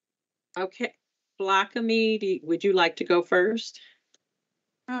 Okay. Blockamy, would you like to go first?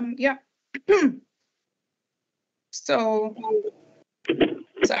 Yeah. So,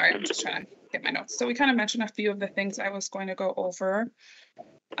 sorry, I'm just trying to get my notes. So we kind of mentioned a few of the things I was going to go over.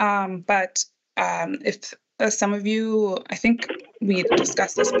 But if some of you, I think we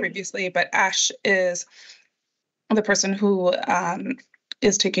discussed this previously, but Ash is the person who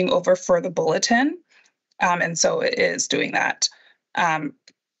is taking over for the bulletin. And so it is doing that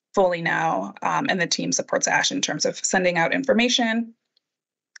fully now. And the team supports Ash in terms of sending out information.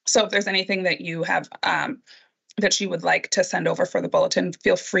 So if there's anything that you have that you would like to send over for the bulletin,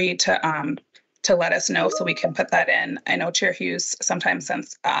 feel free to let us know so we can put that in. I know Chair Hughes sometimes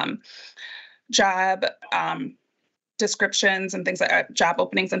sends job descriptions and things like job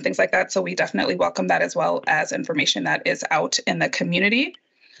openings and things like that. So we definitely welcome that, as well as information that is out in the community.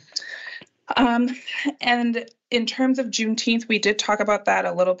 And in terms of Juneteenth, we did talk about that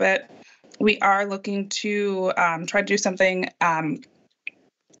a little bit. We are looking to try to do something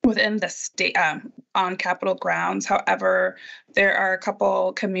within the state on Capitol grounds. However, there are a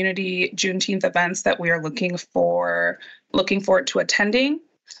couple community Juneteenth events that we are looking forward to attending,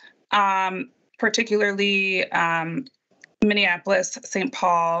 particularly Minneapolis, St.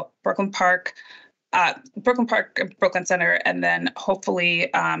 Paul, Brooklyn Park, Brooklyn Center, and then hopefully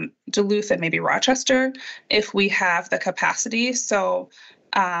Duluth and maybe Rochester if we have the capacity. So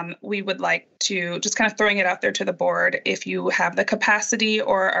we would like to, just kind of throwing it out there to the board, if you have the capacity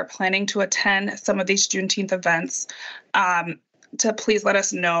or are planning to attend some of these Juneteenth events, to please let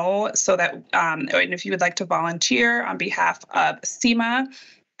us know so that, and if you would like to volunteer on behalf of CMAH,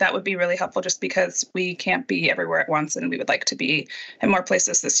 that would be really helpful, just because we can't be everywhere at once and we would like to be in more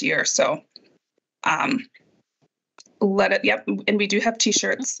places this year. So and we do have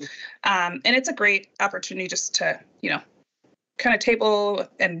t-shirts, and it's a great opportunity just to, kind of table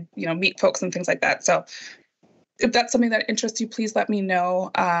and, meet folks and things like that. So if that's something that interests you, please let me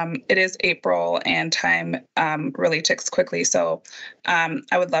know. It is April and time really ticks quickly. So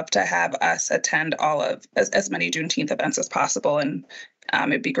I would love to have us attend all of as many Juneteenth events as possible. And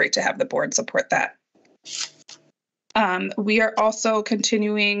it'd be great to have the board support that. We are also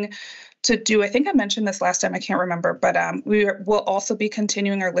continuing to do, I think I mentioned this last time, I can't remember, but we will also be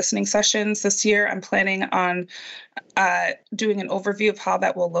continuing our listening sessions this year. I'm planning on doing an overview of how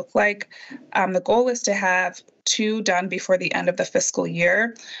that will look like. The goal is to have 2 done before the end of the fiscal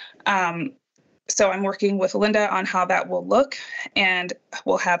year. So I'm working with Linda on how that will look, and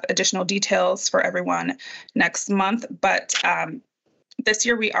we'll have additional details for everyone next month. But this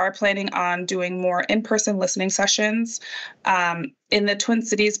year, we are planning on doing more in-person listening sessions in the Twin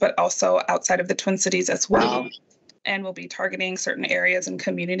Cities, but also outside of the Twin Cities as well. And we'll be targeting certain areas and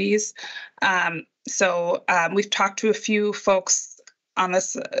communities. So we've talked to a few folks on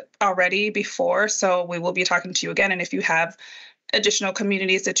this already before, so we will be talking to you again. And if you have additional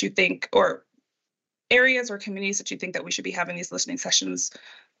communities that you think, or areas or communities that you think that we should be having these listening sessions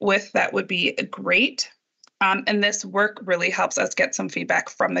with, that would be great. And this work really helps us get some feedback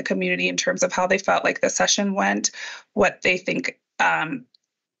from the community in terms of how they felt like the session went, what they think,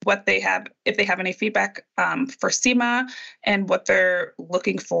 what they have, if they have any feedback for CMAH, and what they're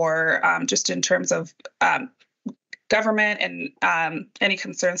looking for just in terms of government and any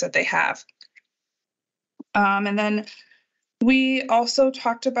concerns that they have. And then we also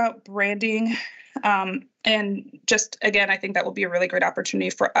talked about branding. And just, again, I think that will be a really great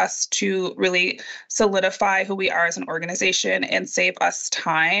opportunity for us to really solidify who we are as an organization and save us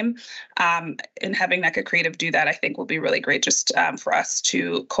time. And having NECA Creative do that, I think, will be really great, just for us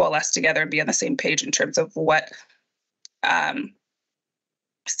to coalesce together and be on the same page in terms of what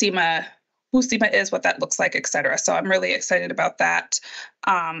CMAH who CMA is, what that looks like, et cetera. So I'm really excited about that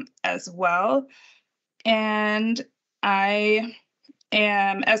as well. And I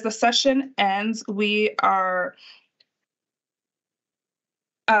am, as the session ends, we are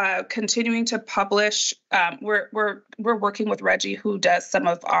continuing to publish. We're working with Reggie, who does some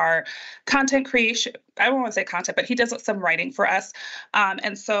of our content creation. I don't want to say content, but he does some writing for us.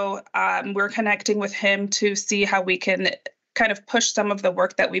 And so we're connecting with him to see how we can kind of push some of the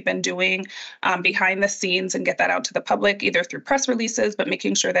work that we've been doing behind the scenes and get that out to the public, either through press releases, but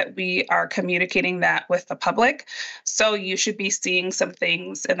making sure that we are communicating that with the public. So you should be seeing some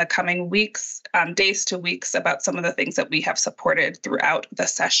things in the coming weeks, days to weeks, about some of the things that we have supported throughout the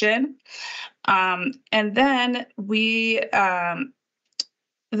session. And then we, the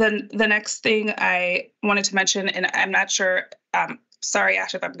next thing I wanted to mention, and I'm not sure, sorry,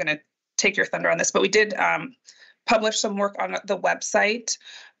 Ash, if I'm going to take your thunder on this, but we did publish some work on the website,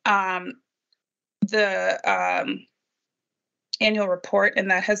 the annual report,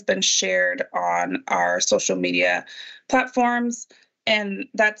 and that has been shared on our social media platforms. And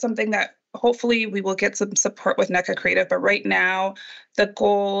that's something that hopefully we will get some support with NECA Creative. But right now, the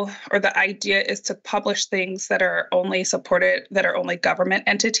goal or the idea is to publish things that are only supported, that are only government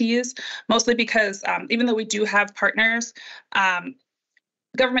entities, mostly because even though we do have partners,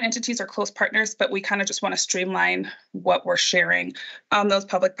 government entities are close partners, but we kind of just want to streamline what we're sharing on those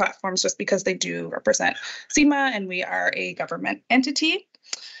public platforms just because they do represent CMA and we are a government entity.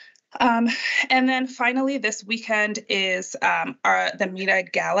 And then finally, this weekend is the META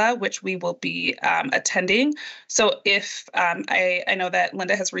Gala, which we will be attending. So if I know that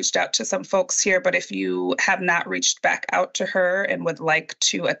Linda has reached out to some folks here, but if you have not reached back out to her and would like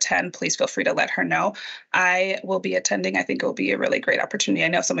to attend, please feel free to let her know. I will be attending. I think it will be a really great opportunity. I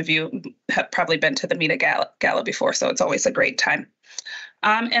know some of you have probably been to the META Gala before, so it's always a great time.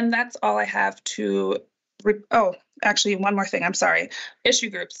 And that's all I have to actually, one more thing. I'm sorry.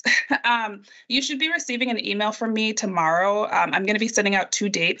 Issue groups. You should be receiving an email from me tomorrow. I'm going to be sending out 2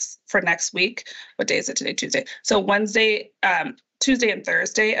 dates for next week. What day is it today? Tuesday. So Wednesday, Tuesday and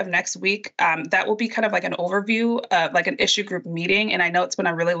Thursday of next week. That will be kind of like an overview of like an issue group meeting. And I know it's been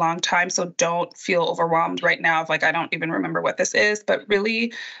a really long time, so don't feel overwhelmed right now of like, I don't even remember what this is, but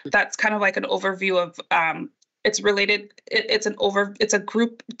really that's kind of like an overview of, it's related. It's a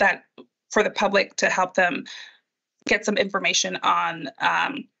group that for the public to help them get some information on,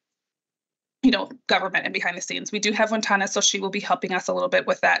 government and behind the scenes. We do have Wintana, so she will be helping us a little bit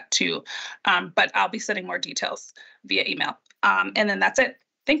with that too. But I'll be sending more details via email. And then that's it.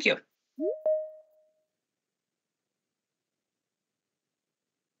 Thank you.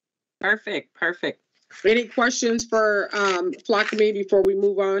 Perfect. Any questions for Flockamie before we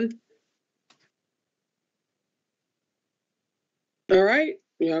move on? All right.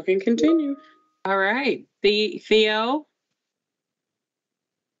 Y'all can continue. All right. Theo.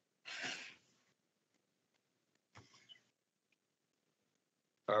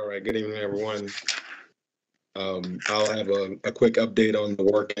 All right. Good evening, everyone. I'll have a quick update on the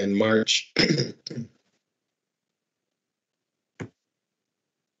work in March.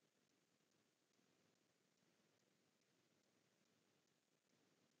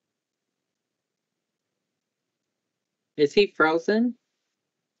 Is he frozen?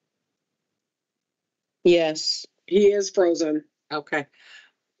 Yes. He is frozen. Okay.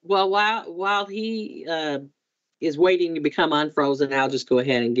 Well, while he is waiting to become unfrozen, I'll just go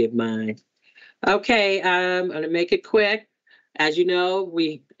ahead and give mine. Okay, I'm going to make it quick. As you know,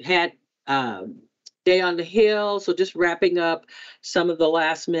 we had Day on the Hill, so just wrapping up some of the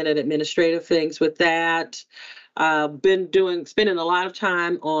last minute administrative things with that. Spending a lot of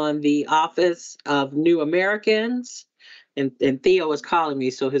time on the Office of New Americans. And Theo is calling me,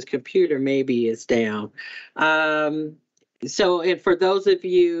 so his computer maybe is down. And for those of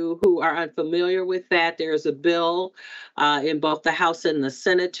you who are unfamiliar with that, there's a bill in both the House and the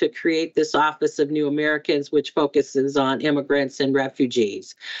Senate to create this Office of New Americans, which focuses on immigrants and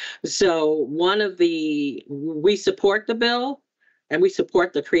refugees. So we support the bill and we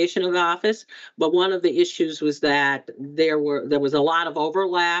support the creation of the office, but one of the issues was that there was a lot of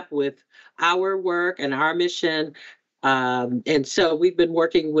overlap with our work and our mission. And so we've been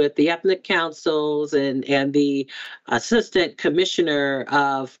working with the ethnic councils and the assistant commissioner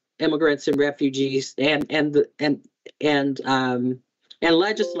of immigrants and refugees and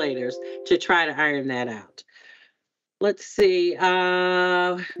legislators to try to iron that out. Let's see.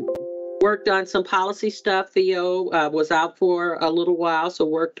 Worked on some policy stuff. Theo was out for a little while, so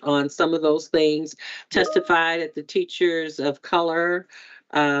worked on some of those things. Testified at the Teachers of Color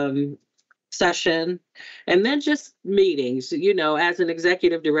session, and then just meetings. You know, as an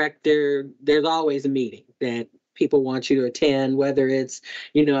executive director, there's always a meeting that people want you to attend, whether it's,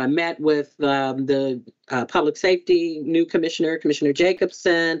 you know, I met with the public safety new Commissioner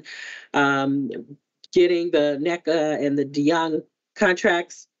Jacobson, getting the NECA and the DeYoung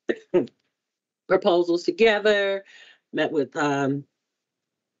contracts proposals together, met with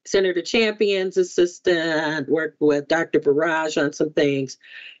Senator Champion's assistant, worked with Dr. Burrage on some things.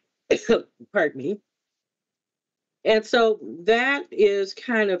 Pardon me. And so that is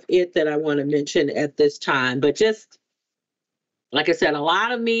kind of it that I want to mention at this time. But just, like I said, a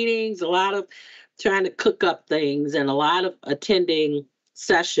lot of meetings, a lot of trying to cook up things, and a lot of attending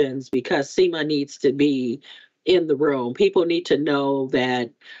sessions because CMA needs to be in the room. People need to know that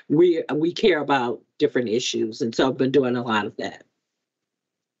we care about different issues. And so I've been doing a lot of that.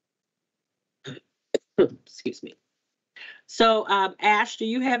 Excuse me. So, Ash, do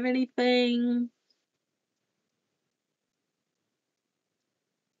you have anything?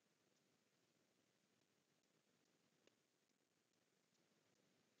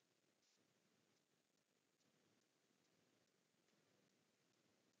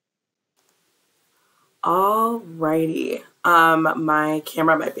 Alrighty. My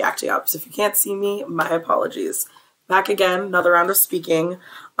camera might be acting up, so if you can't see me, my apologies. Back again, another round of speaking.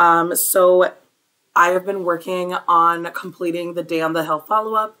 So I have been working on completing the Day on the Hill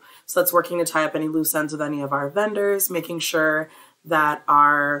follow-up. So that's working to tie up any loose ends with any of our vendors, making sure that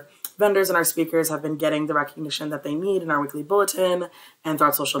our vendors and our speakers have been getting the recognition that they need in our weekly bulletin and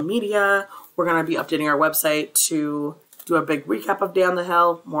throughout social media. We're going to be updating our website to do a big recap of Day on the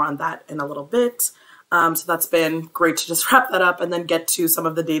Hill. More on that in a little bit. So that's been great to just wrap that up and then get to some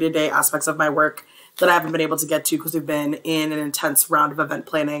of the day-to-day aspects of my work that I haven't been able to get to because we've been in an intense round of event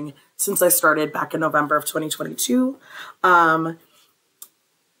planning since I started back in November of 2022.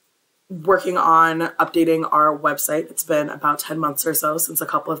 Working on updating our website. It's been about 10 months or so since a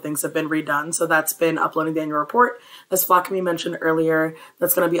couple of things have been redone. So that's been uploading the annual report. As Flakami mentioned earlier,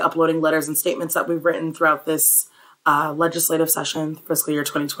 that's going to be uploading letters and statements that we've written throughout this legislative session, fiscal year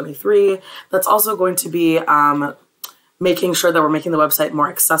 2023. That's also going to be making sure that we're making the website more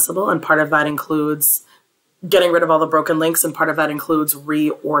accessible, and part of that includes getting rid of all the broken links, and part of that includes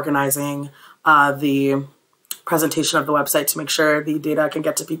reorganizing the presentation of the website to make sure the data can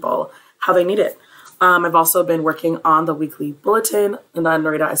get to people how they need it. I've also been working on the weekly bulletin, and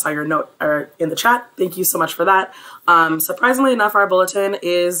Narita, I saw your note in the chat. Thank you so much for that. Surprisingly enough, our bulletin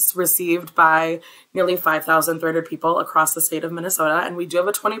is received by nearly 5,300 people across the state of Minnesota, and we do have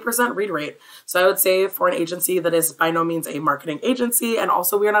a 20% read rate. So I would say for an agency that is by no means a marketing agency, and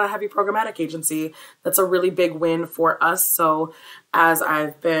also we are not a heavy programmatic agency, that's a really big win for us. So as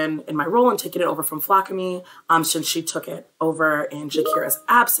I've been in my role and taking it over from Flakami, since she took it over in Shakira's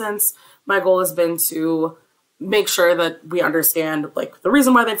absence, my goal has been to make sure that we understand like the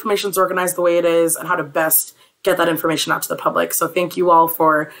reason why the information is organized the way it is and how to best get that information out to the public. So thank you all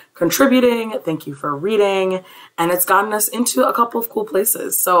for contributing. Thank you for reading. And it's gotten us into a couple of cool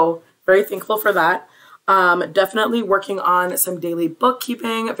places. So very thankful for that. Definitely working on some daily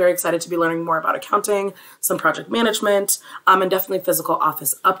bookkeeping. Very excited to be learning more about accounting, some project management, and definitely physical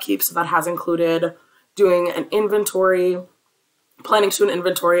office upkeep. So that has included doing an inventory, planning to do an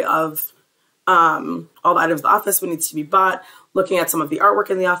inventory of all the items in the office, what needs to be bought, looking at some of the artwork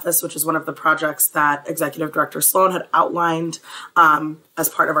in the office, which is one of the projects that Executive Director Sloan had outlined as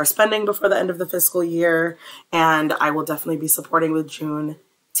part of our spending before the end of the fiscal year. And I will definitely be supporting with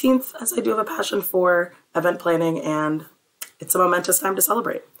Juneteenth, as I do have a passion for event planning, and it's a momentous time to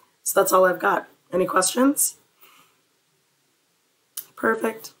celebrate. So that's all I've got. Any questions?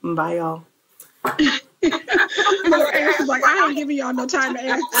 Perfect. Bye, y'all. Like, I ain't giving y'all no time to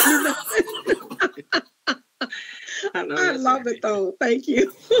ask. I love it though. Thank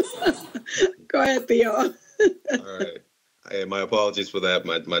you. Go ahead, Theo. All right. Hey, my apologies for that.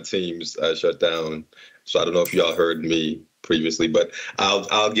 My team's shut down, so I don't know if y'all heard me previously, but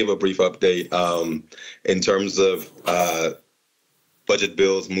I'll give a brief update in terms of budget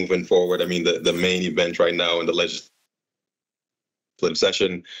bills moving forward. I mean, the main event right now in the legislative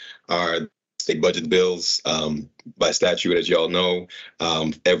session are state budget bills. By statute, as y'all know,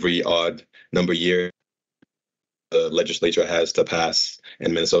 every odd number year, the legislature has to pass,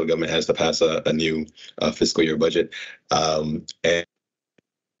 and Minnesota government has to pass a new fiscal year budget. And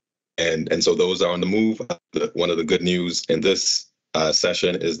so those are on the move. One of the good news in this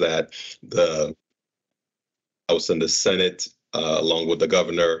session is that the House and the Senate, along with the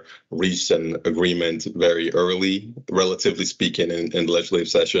governor, reached an agreement very early, relatively speaking, in the legislative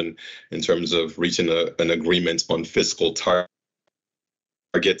session in terms of reaching an agreement on fiscal targets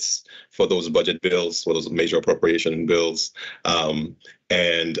targets for those budget bills, for those major appropriation bills.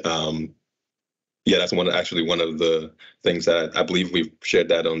 Yeah, that's one of the things that I believe we've shared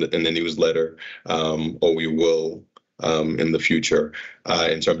that in the newsletter, or we will in the future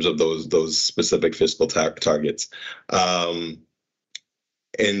in terms of those specific fiscal targets.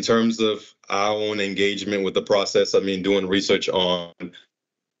 In terms of our own engagement with the process, I mean, doing research on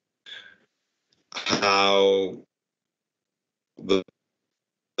how the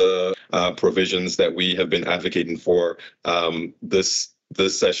provisions that we have been advocating for this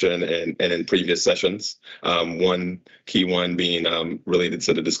session and in previous sessions. One key one being related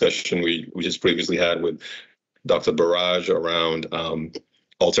to the discussion we just previously had with Dr. Burrage around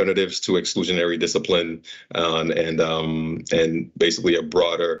alternatives to exclusionary discipline and basically a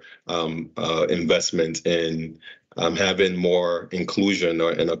broader investment in having more inclusion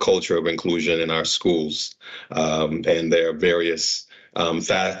and a culture of inclusion in our schools. And there are various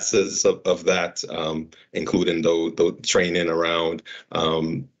facets of that, including the training around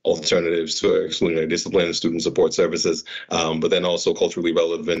alternatives to exclusionary discipline, student support services, but then also culturally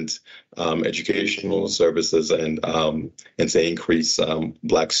relevant educational services and to increase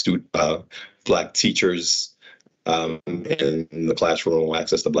Black teachers in the classroom,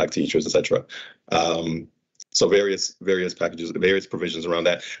 access to Black teachers, etc. So various packages, various provisions around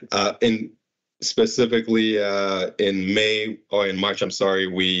that. Specifically in May or in March, I'm sorry,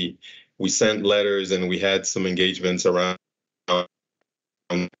 we sent letters and we had some engagements around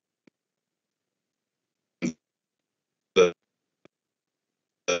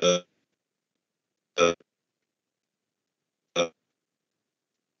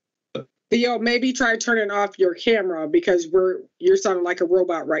Theo, maybe try turning off your camera because you're sounding like a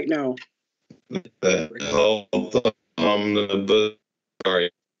robot right now. Sorry,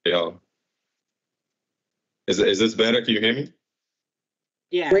 y'all. Is this better? Can you hear me?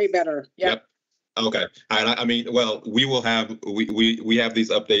 Yeah. Way better. Yep. Okay. I mean, well, we will have we have these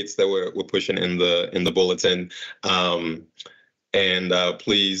updates that we're pushing in the bulletin, and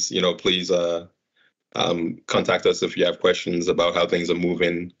please contact us if you have questions about how things are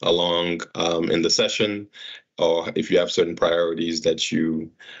moving along in the session, or if you have certain priorities that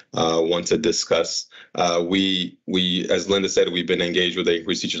you want to discuss. We, as Linda said, we've been engaged with the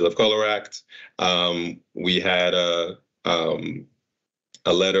Increased Teachers of Color Act. We had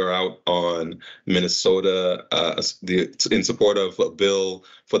a letter out on Minnesota in support of a bill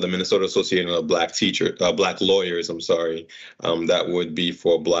for the Minnesota Association of Black Lawyers. I'm sorry, that would be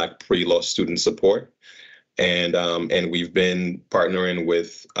for Black pre-law student support. And we've been partnering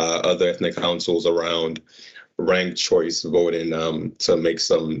with other ethnic councils around ranked choice voting to make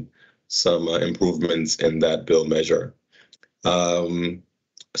some improvements in that bill measure.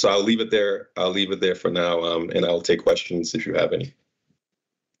 So I'll leave it there. I'll leave it there for now, and I'll take questions if you have any.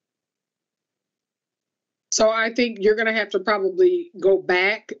 So I think you're going to have to probably go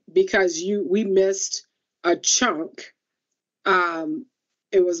back because we missed a chunk.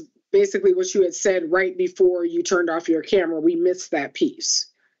 It was basically what you had said right before you turned off your camera. We missed that piece.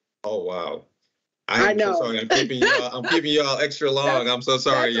 Oh, wow. I know. So sorry. I'm keeping y'all extra long. I'm so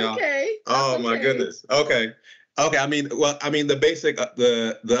sorry, y'all. Okay. Oh, my goodness. Okay. I mean, the basic,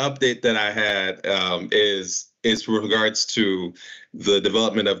 the update that I had is with regards to the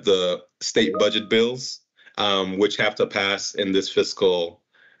development of the state budget bills, which have to pass in this fiscal,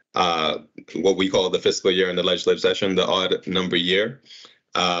 what we call the fiscal year in the legislative session, the odd number year.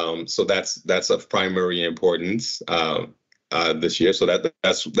 So that's of primary importance this year. So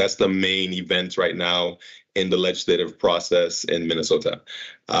that's the main event right now in the legislative process in Minnesota.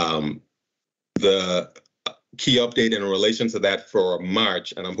 The key update in relation to that for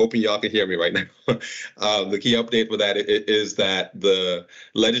March, and I'm hoping y'all can hear me right now. The key update for that is that the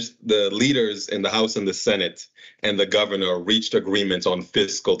leaders in the House and the Senate and the governor reached agreements on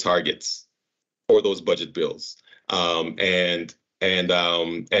fiscal targets for those budget bills. And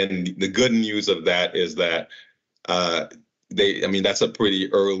the good news of that is that that's a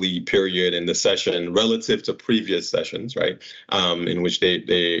pretty early period in the session relative to previous sessions, right? In which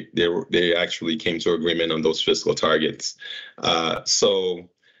they actually came to agreement on those fiscal targets. So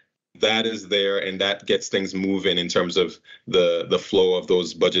that is there, and that gets things moving in terms of the flow of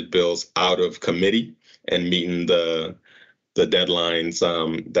those budget bills out of committee and meeting the deadlines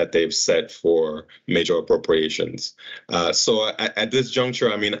that they've set for major appropriations. So at this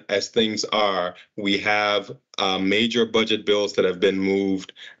juncture, I mean, as things are, we have major budget bills that have been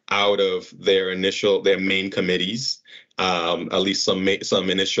moved out of their main committees. At least some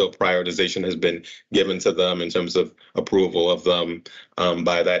initial prioritization has been given to them in terms of approval of them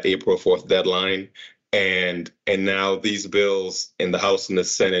by that April 4th deadline. And now these bills in the House and the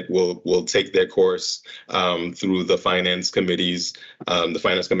Senate will take their course through the finance committees, the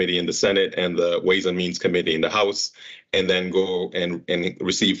Finance Committee in the Senate and the Ways and Means Committee in the House, and then go and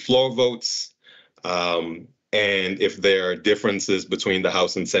receive floor votes. And if there are differences between the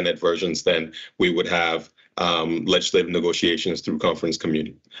House and Senate versions, then we would have legislative negotiations through conference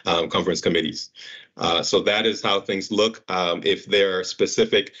committees. So that is how things look. If there are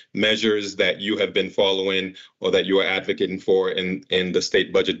specific measures that you have been following or that you are advocating for in the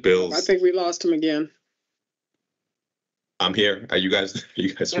state budget bills. I think we lost him again. I'm here. Are you guys?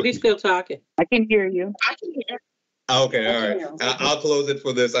 Are we still talking? I can hear you. I can hear. Okay, all right. I'll close it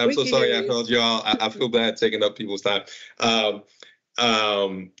for this. I'm so sorry I called y'all. I feel bad taking up people's time. I'll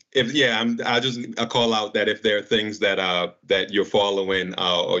call out that if there are things that you're following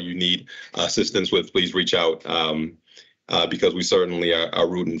or you need assistance with, please reach out because we certainly are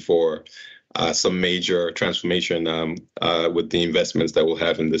rooting for some major transformation with the investments that we'll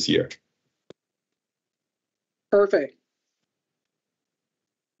have in this year. Perfect.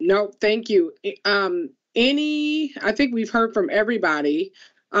 No, thank you. I think we've heard from everybody.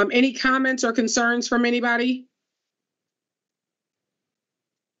 Any comments or concerns from anybody?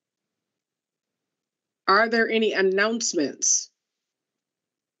 Are there any announcements?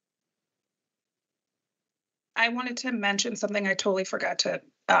 I wanted to mention something. I totally forgot to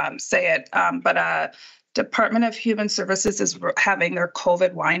say it, but Department of Human Services is having their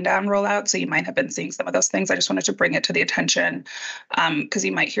COVID wind down rollout. So you might have been seeing some of those things. I just wanted to bring it to the attention because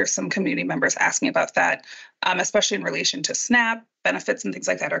you might hear some community members asking about that, especially in relation to SNAP benefits and things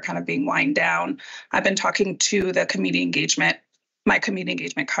like that are kind of being wind down. I've been talking to my community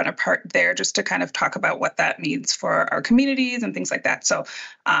engagement counterpart there just to kind of talk about what that means for our communities and things like that. So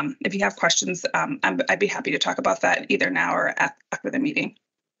if you have questions, I'd be happy to talk about that either now or after the meeting.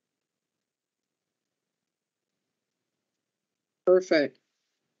 Perfect.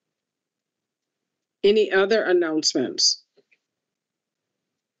 Any other announcements?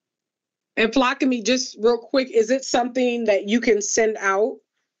 And Flockamie, just real quick, is it something that you can send out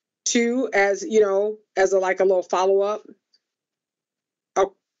to as, as a little follow-up?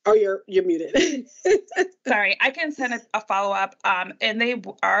 Oh, you're muted. Sorry, I can send a follow-up, and they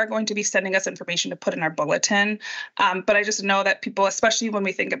are going to be sending us information to put in our bulletin. But I just know that people, especially when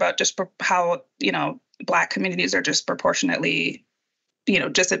we think about just how, Black communities are disproportionately,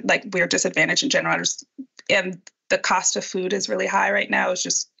 just like we're disadvantaged in general. And the cost of food is really high right now. It's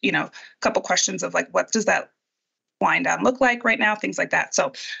just, a couple questions of what does that wind down look like right now? Things like that.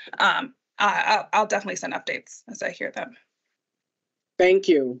 So I'll definitely send updates as I hear them. Thank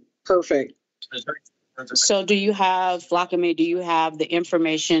you. Perfect. So do you have the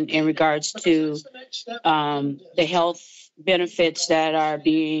information in regards to the health benefits that are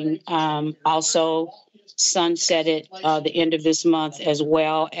being also sunsetted the end of this month, as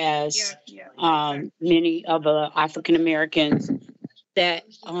well as many of the African Americans that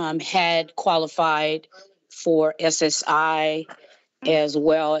had qualified for SSI, as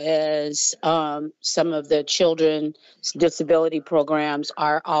well as some of the children's disability programs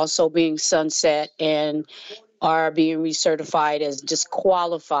are also being sunset and are being recertified as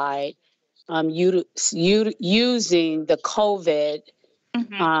disqualified, using the COVID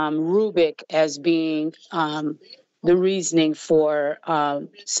rubric as being the reasoning for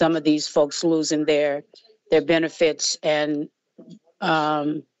some of these folks losing their benefits, and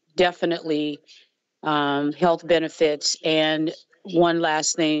definitely health benefits. And one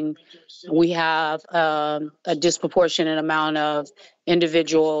last thing, we have a disproportionate amount of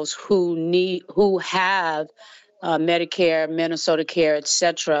individuals who have Medicare, Minnesota Care, et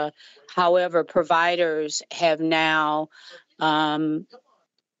cetera. However, providers have now,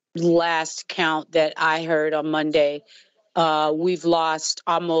 last count that I heard on Monday, we've lost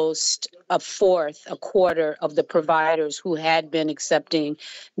almost a quarter of the providers who had been accepting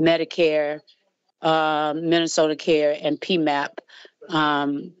Medicare, Minnesota Care, and PMAP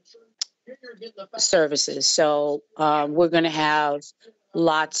services. So we're going to have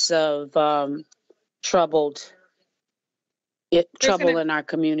lots of trouble in our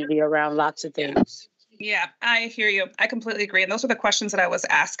community around lots of things. Yeah, I hear you. I completely agree. And those are the questions that I was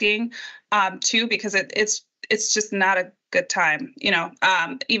asking too, because it's just not a good time,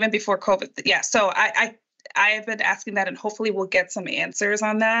 even before COVID. Yeah. So I have been asking that, and hopefully we'll get some answers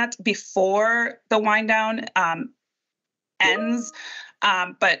on that before the wind down ends.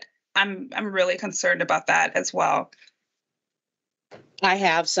 But I'm really concerned about that as well. I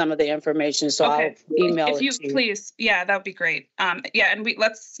have some of the information, so okay. I'll email it to you. Please, yeah, that would be great. And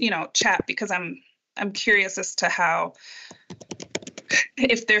let's chat, because I'm curious as to how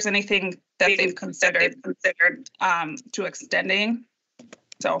if there's anything that they've considered to extending.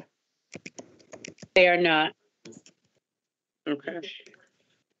 So They are not. Okay.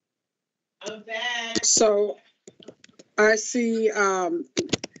 So I see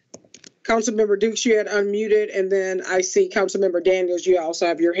Councilmember Dukes, you had unmuted, and then I see Councilmember Daniels, you also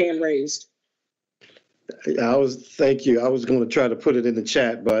have your hand raised. Thank you. I was going to try to put it in the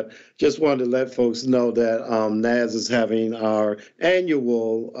chat, but just wanted to let folks know that NAS is having our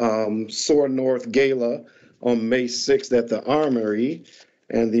annual Soar North Gala on May 6th at the Armory,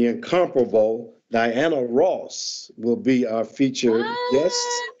 and the incomparable Diana Ross will be our featured guest.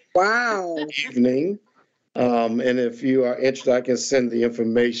 Wow. Evening. And if you are interested, I can send the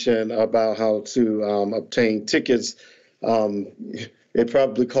information about how to obtain tickets. It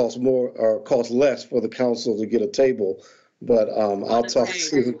probably costs more or costs less for the council to get a table, but I'll talk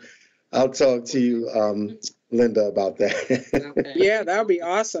to you, Linda, about that. Okay. Yeah, that would be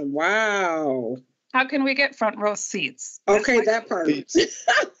awesome. Wow. How can we get front row seats? Okay, that part.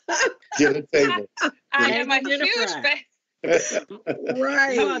 Get a table. I am a huge fan.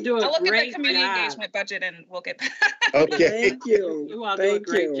 Right. I'll look at the community engagement budget and we'll get that. Okay. Thank you. You all do a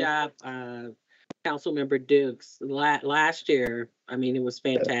great job, Councilmember Dukes. Last year, I mean, it was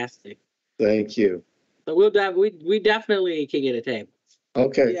fantastic. Thank you. So we definitely can get a table.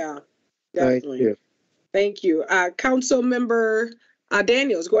 Okay. Yeah, definitely. Thank you. Thank you. Councilmember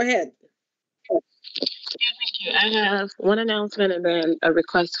Daniels, go ahead. Yeah, thank you. I have one announcement and then a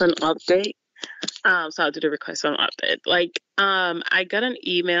request for an update. So I'll do the request for an update. I got an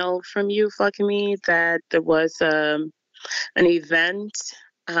email from you, me, that there was an event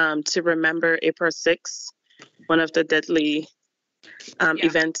to remember April 6th, one of the deadly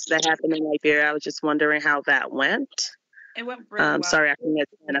events that happened in Liberia. I was just wondering how that went. It went really well. Sorry, I couldn't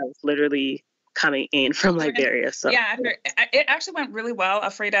attend. I was literally coming in from Liberia. So yeah, it actually went really well,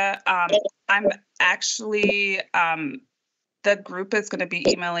 Afrida. I'm actually the group is going to be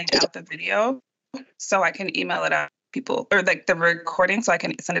emailing out the video, so I can email it out to people, or like the recording, so I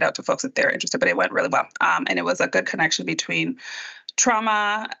can send it out to folks if they're interested. But it went really well, and it was a good connection between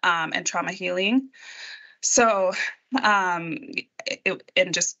trauma and trauma healing. So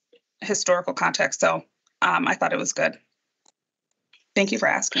in just historical context. So I thought it was good. Thank you for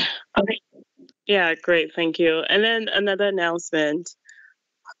asking. Okay. Yeah, great. Thank you. And then another announcement.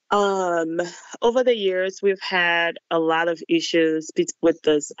 Over the years, we've had a lot of issues with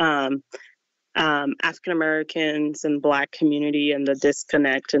this African Americans and Black community and the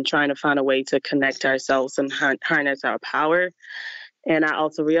disconnect and trying to find a way to connect ourselves and harness our power. And I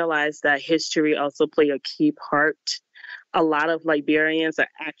also realized that history also play a key part. A lot of Liberians are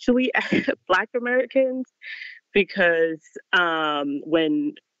actually Black Americans because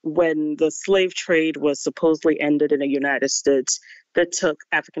when the slave trade was supposedly ended in the United States, they took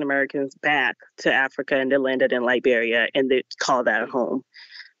African Americans back to Africa and they landed in Liberia and they called that home.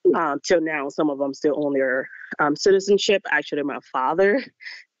 Till now, some of them still own their citizenship. Actually, my father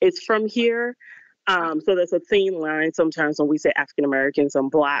is from here. So there's a thin line sometimes when we say African Americans and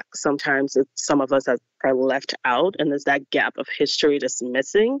Black, sometimes some of us are left out, and there's that gap of history that's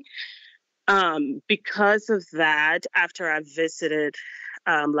missing. Because of that, after I visited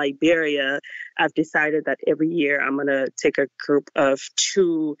Liberia, I've decided that every year I'm going to take a group of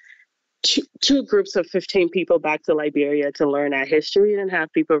two groups of 15 people back to Liberia to learn our history and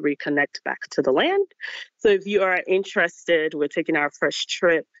have people reconnect back to the land. So if you are interested, we're taking our first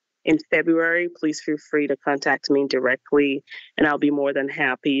trip in February. Please feel free to contact me directly, and I'll be more than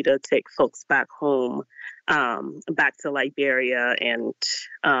happy to take folks back home, back to Liberia, and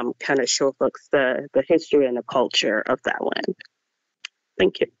kind of show folks the history and the culture of that land.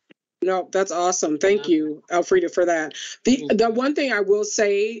 Thank you. No, that's awesome. Thank you, Elfrida, for that. The one thing I will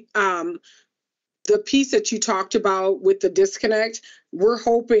say, the piece that you talked about with the disconnect, we're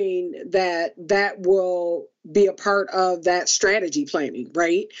hoping that will be a part of that strategy planning,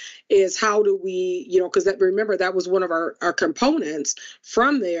 right? Is how do we, because remember, that was one of our components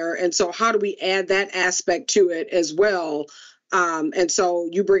from there. And so how do we add that aspect to it as well? And so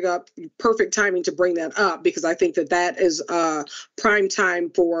you bring up perfect timing to bring that up, because I think that is prime time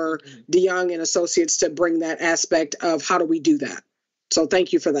for DeYoung and Associates to bring that aspect of how do we do that. So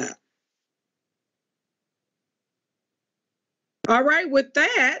thank you for that. All right, with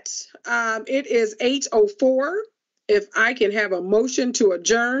that, it is 8:04. If I can have a motion to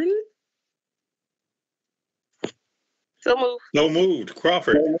adjourn. So moved. No moved.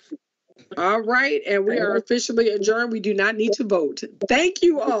 Crawford. All right, and we are officially adjourned. We do not need to vote. Thank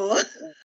you all.